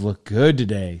 Browns look good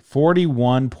today.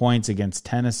 41 points against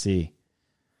Tennessee.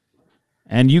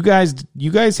 And you guys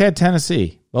had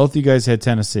Tennessee. Both you guys had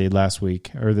Tennessee last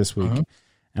week or this week. Uh-huh.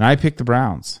 And I picked the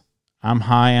Browns. I'm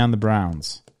high on the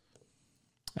Browns.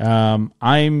 I'm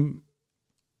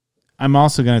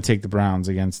also going to take the Browns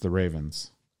against the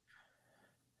Ravens.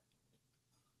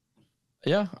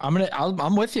 Yeah, I'm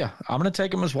with you. I'm gonna take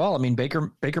them as well. I mean,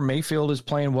 Baker Mayfield is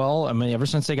playing well. I mean, ever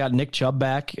since they got Nick Chubb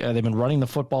back, they've been running the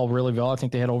football really well. I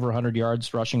think they had over 100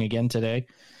 yards rushing again today.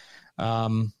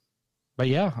 But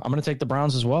yeah, I'm gonna take the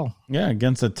Browns as well. Yeah,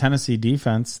 against a Tennessee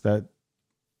defense that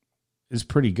is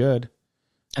pretty good.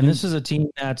 And this is a team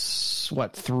that's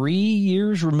 3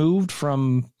 years removed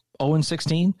from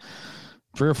 0-16,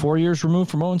 3 or 4 years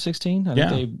removed from 0-16. I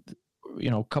think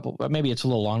they, couple. Maybe it's a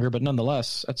little longer, but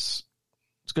nonetheless, it's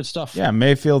good stuff. Yeah,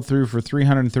 Mayfield threw for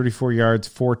 334 yards,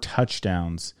 4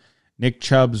 touchdowns. Nick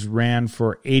Chubb's ran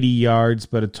for 80 yards,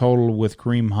 but a total with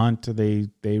Kareem Hunt, they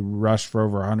rushed for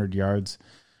over 100 yards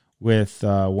with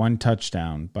 1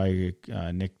 touchdown by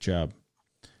Nick Chubb.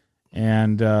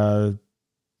 And,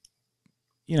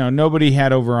 nobody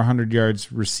had over 100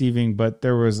 yards receiving, but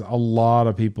there was a lot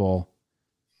of people.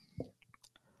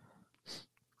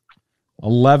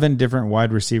 11 different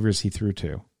wide receivers he threw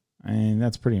to. I mean,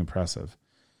 that's pretty impressive.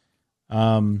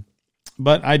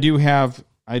 But I do have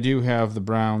the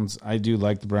Browns. I do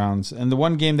like the Browns. And the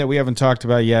one game that we haven't talked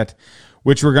about yet,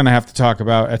 which we're going to have to talk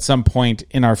about at some point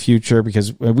in our future,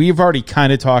 because we've already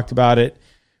kind of talked about it,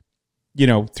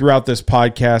 throughout this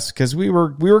podcast, because we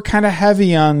were kind of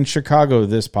heavy on Chicago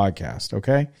this podcast.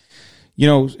 Okay.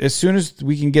 As soon as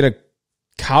we can get a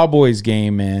Cowboys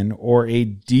game in or a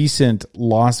decent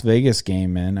Las Vegas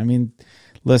game in, I mean,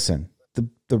 listen,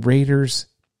 the Raiders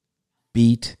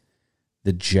beat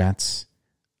the Jets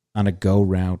on a go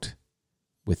route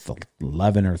with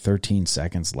 11 or 13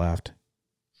 seconds left.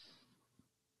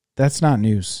 That's not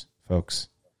news, folks.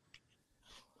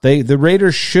 The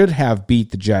Raiders should have beat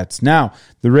the Jets. Now,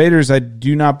 the Raiders, I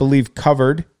do not believe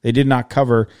covered. They did not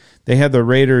cover. They had the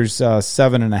Raiders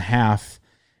 7.5.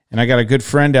 And I got a good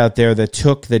friend out there that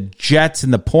took the Jets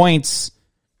and the points,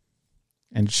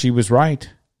 and she was right.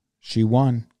 She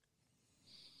won.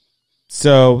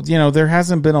 So, there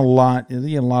hasn't been a lot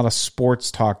of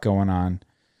sports talk going on.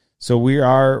 So we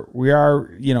are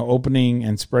opening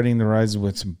and spreading the rise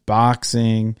with some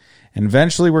boxing, and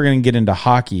eventually we're going to get into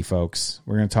hockey, folks.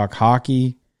 We're going to talk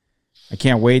hockey. I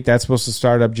can't wait. That's supposed to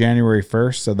start up January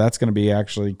 1st, so that's going to be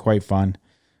actually quite fun.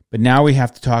 But now we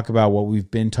have to talk about what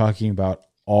we've been talking about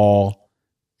all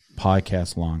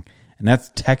podcast long, and that's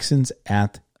Texans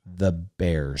at the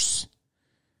Bears.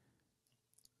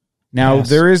 Now, yes.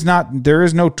 There is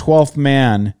no 12th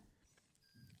man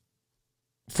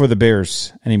for the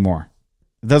Bears anymore.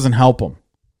 It doesn't help them.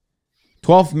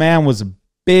 12th man was a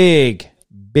big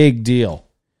deal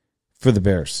for the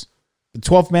Bears. The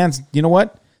 12th man's, you know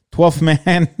what? 12th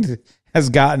man has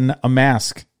gotten a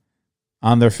mask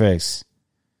on their face.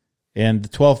 And the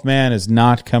 12th man is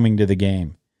not coming to the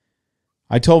game.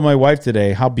 I told my wife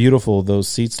today how beautiful those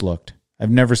seats looked. I've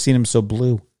never seen them so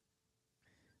blue.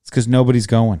 It's because nobody's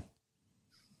going.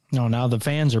 No, now the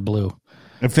fans are blue.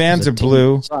 The fans are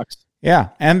blue. Sucks. Yeah,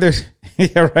 and there's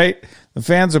right. The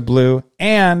fans are blue,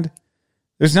 and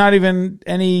there's not even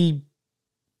any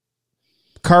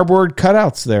cardboard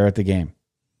cutouts there at the game.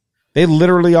 They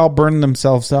literally all burned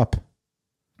themselves up,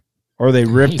 or they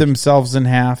ripped themselves in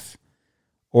half,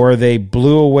 or they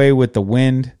blew away with the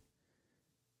wind.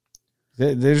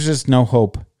 There's just no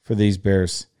hope for these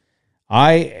Bears.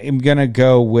 I'm gonna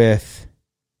go with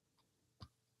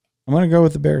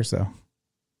the Bears, though.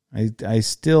 I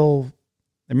still,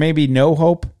 there may be no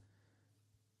hope,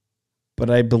 but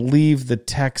I believe the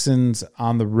Texans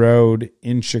on the road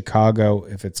in Chicago,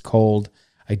 if it's cold,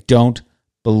 I don't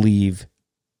believe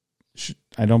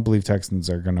Texans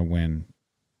are going to win.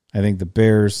 I think the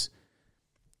Bears,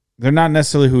 they're not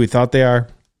necessarily who we thought they are,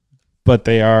 but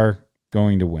they are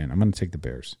going to win. I'm going to take the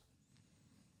Bears.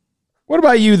 What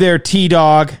about you there,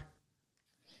 T-Dog?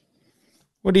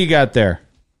 What do you got there?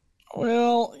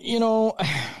 Well,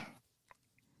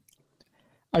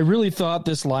 I really thought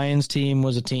this Lions team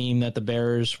was a team that the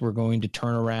Bears were going to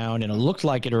turn around, and it looked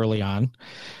like it early on.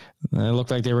 It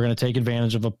looked like they were going to take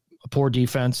advantage of a poor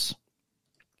defense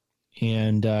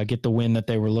and get the win that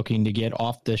they were looking to get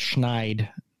off the schneid,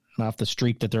 off the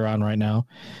streak that they're on right now.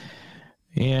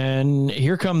 And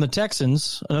here come the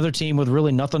Texans, another team with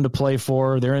really nothing to play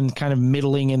for. They're in kind of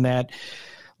middling in that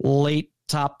late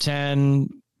top 10,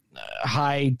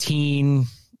 high teen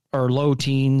or low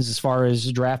teens as far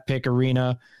as draft pick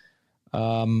arena.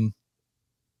 Deshaun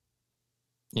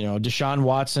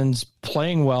Watson's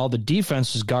playing well. The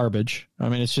defense is garbage. I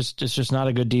mean, it's just not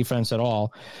a good defense at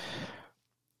all.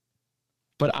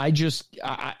 But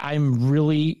I'm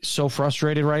really so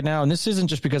frustrated right now. And this isn't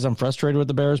just because I'm frustrated with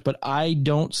the Bears, but I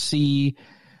don't see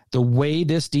the way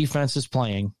this defense is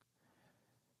playing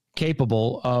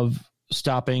capable of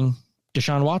stopping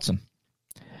Deshaun Watson.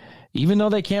 Even though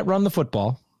they can't run the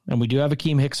football, and we do have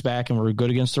Akeem Hicks back, and we're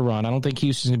good against the run. I don't think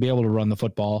Houston's going to be able to run the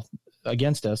football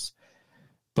against us.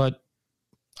 But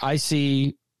I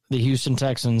see the Houston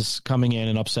Texans coming in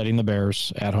and upsetting the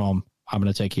Bears at home. I'm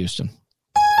going to take Houston.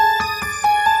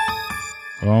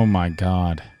 Oh, my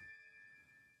God.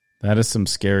 That is some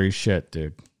scary shit,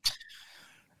 dude.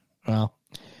 Well,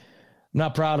 I'm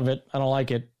not proud of it. I don't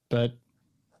like it, but...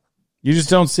 You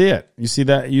just don't see it. You see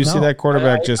that? See that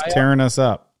quarterback just tearing us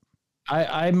up.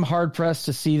 I'm hard pressed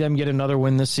to see them get another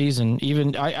win this season.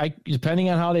 Even I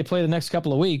depending on how they play the next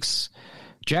couple of weeks,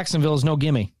 Jacksonville is no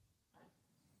gimme.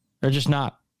 They're just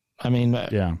not. I mean,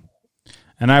 yeah.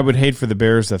 And I would hate for the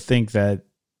Bears to think that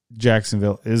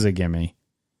Jacksonvile is a gimme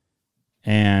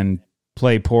and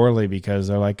play poorly because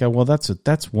they're like, oh, well, that's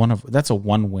a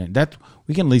one win. That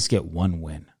we can at least get one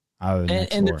win.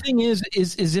 And the thing is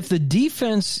if the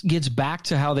defense gets back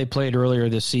to how they played earlier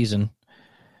this season,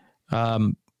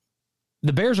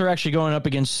 the Bears are actually going up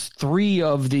against three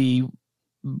of the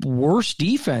worst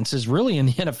defenses really in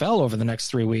the NFL over the next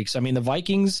 3 weeks. I mean, the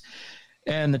Vikings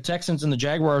and the Texans and the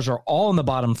Jaguars are all in the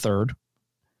bottom third,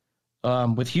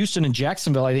 with Houston and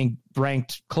Jacksonville, I think,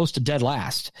 ranked close to dead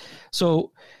last.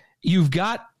 So you've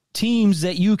got teams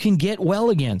that you can get well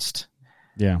against.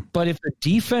 Yeah. But if the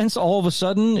defense all of a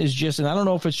sudden is just, and I don't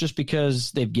know if it's just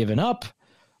because they've given up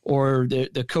or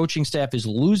the coaching staff is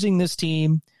losing this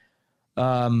team,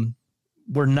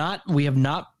 we have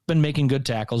not been making good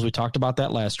tackles. We talked about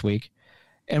that last week,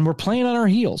 and we're playing on our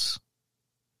heels.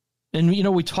 And,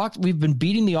 we've been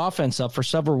beating the offense up for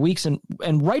several weeks and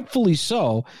rightfully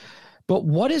so. But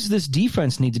what does this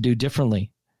defense need to do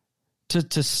differently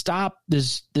to stop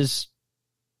the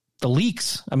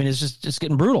leaks? I mean, it's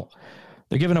getting brutal.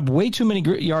 They're giving up way too many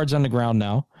yards on the ground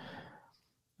now.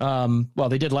 Well,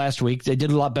 they did last week. They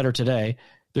did a lot better today.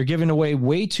 They're giving away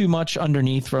way too much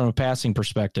underneath from a passing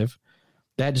perspective.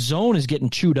 That zone is getting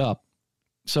chewed up.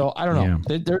 So I don't know.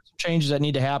 Yeah. There's changes that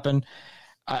need to happen.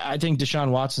 I think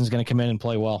Deshaun Watson's going to come in and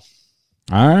play well.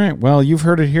 All right. Well, you've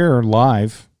heard it here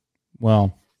live.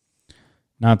 Well,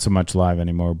 not so much live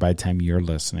anymore by the time you're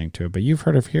listening to it, but you've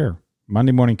heard it here.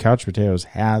 Monday Morning Couch Potatoes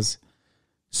has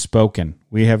spoken.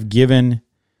 We have given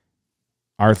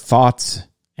our thoughts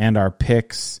and our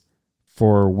picks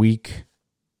for week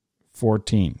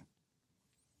 14.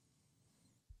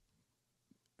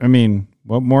 I mean,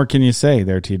 what more can you say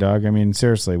there, T-Dog? I mean,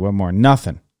 seriously, what more?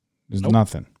 Nothing. There's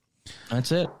nothing.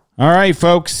 That's it. All right,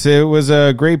 folks. It was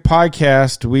a great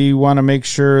podcast. We want to make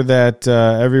sure that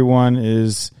everyone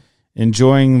is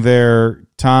enjoying their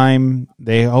time.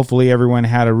 Hopefully everyone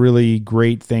had a really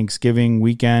great Thanksgiving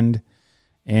weekend.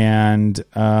 And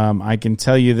I can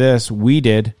tell you this, we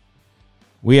did.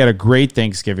 We had a great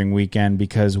Thanksgiving weekend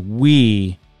because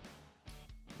we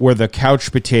were the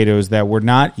couch potatoes that were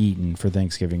not eaten for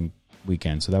Thanksgiving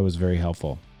weekend. So that was very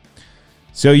helpful.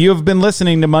 So you have been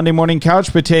listening to Monday Morning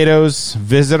Couch Potatoes.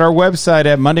 Visit our website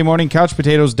at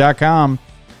mondaymorningcouchpotatoes.com.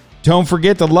 Don't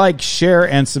forget to like, share,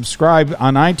 and subscribe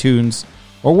on iTunes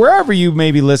or wherever you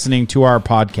may be listening to our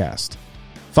podcast.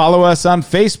 Follow us on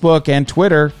Facebook and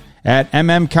Twitter at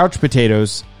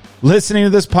MMCouchPotatoes. Listening to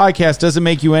this podcast doesn't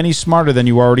make you any smarter than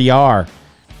you already are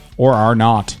or are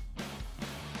not.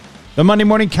 The Monday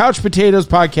Morning Couch Potatoes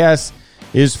podcast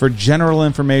is for general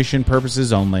information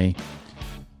purposes only.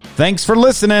 Thanks for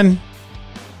listening.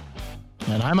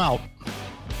 And I'm out.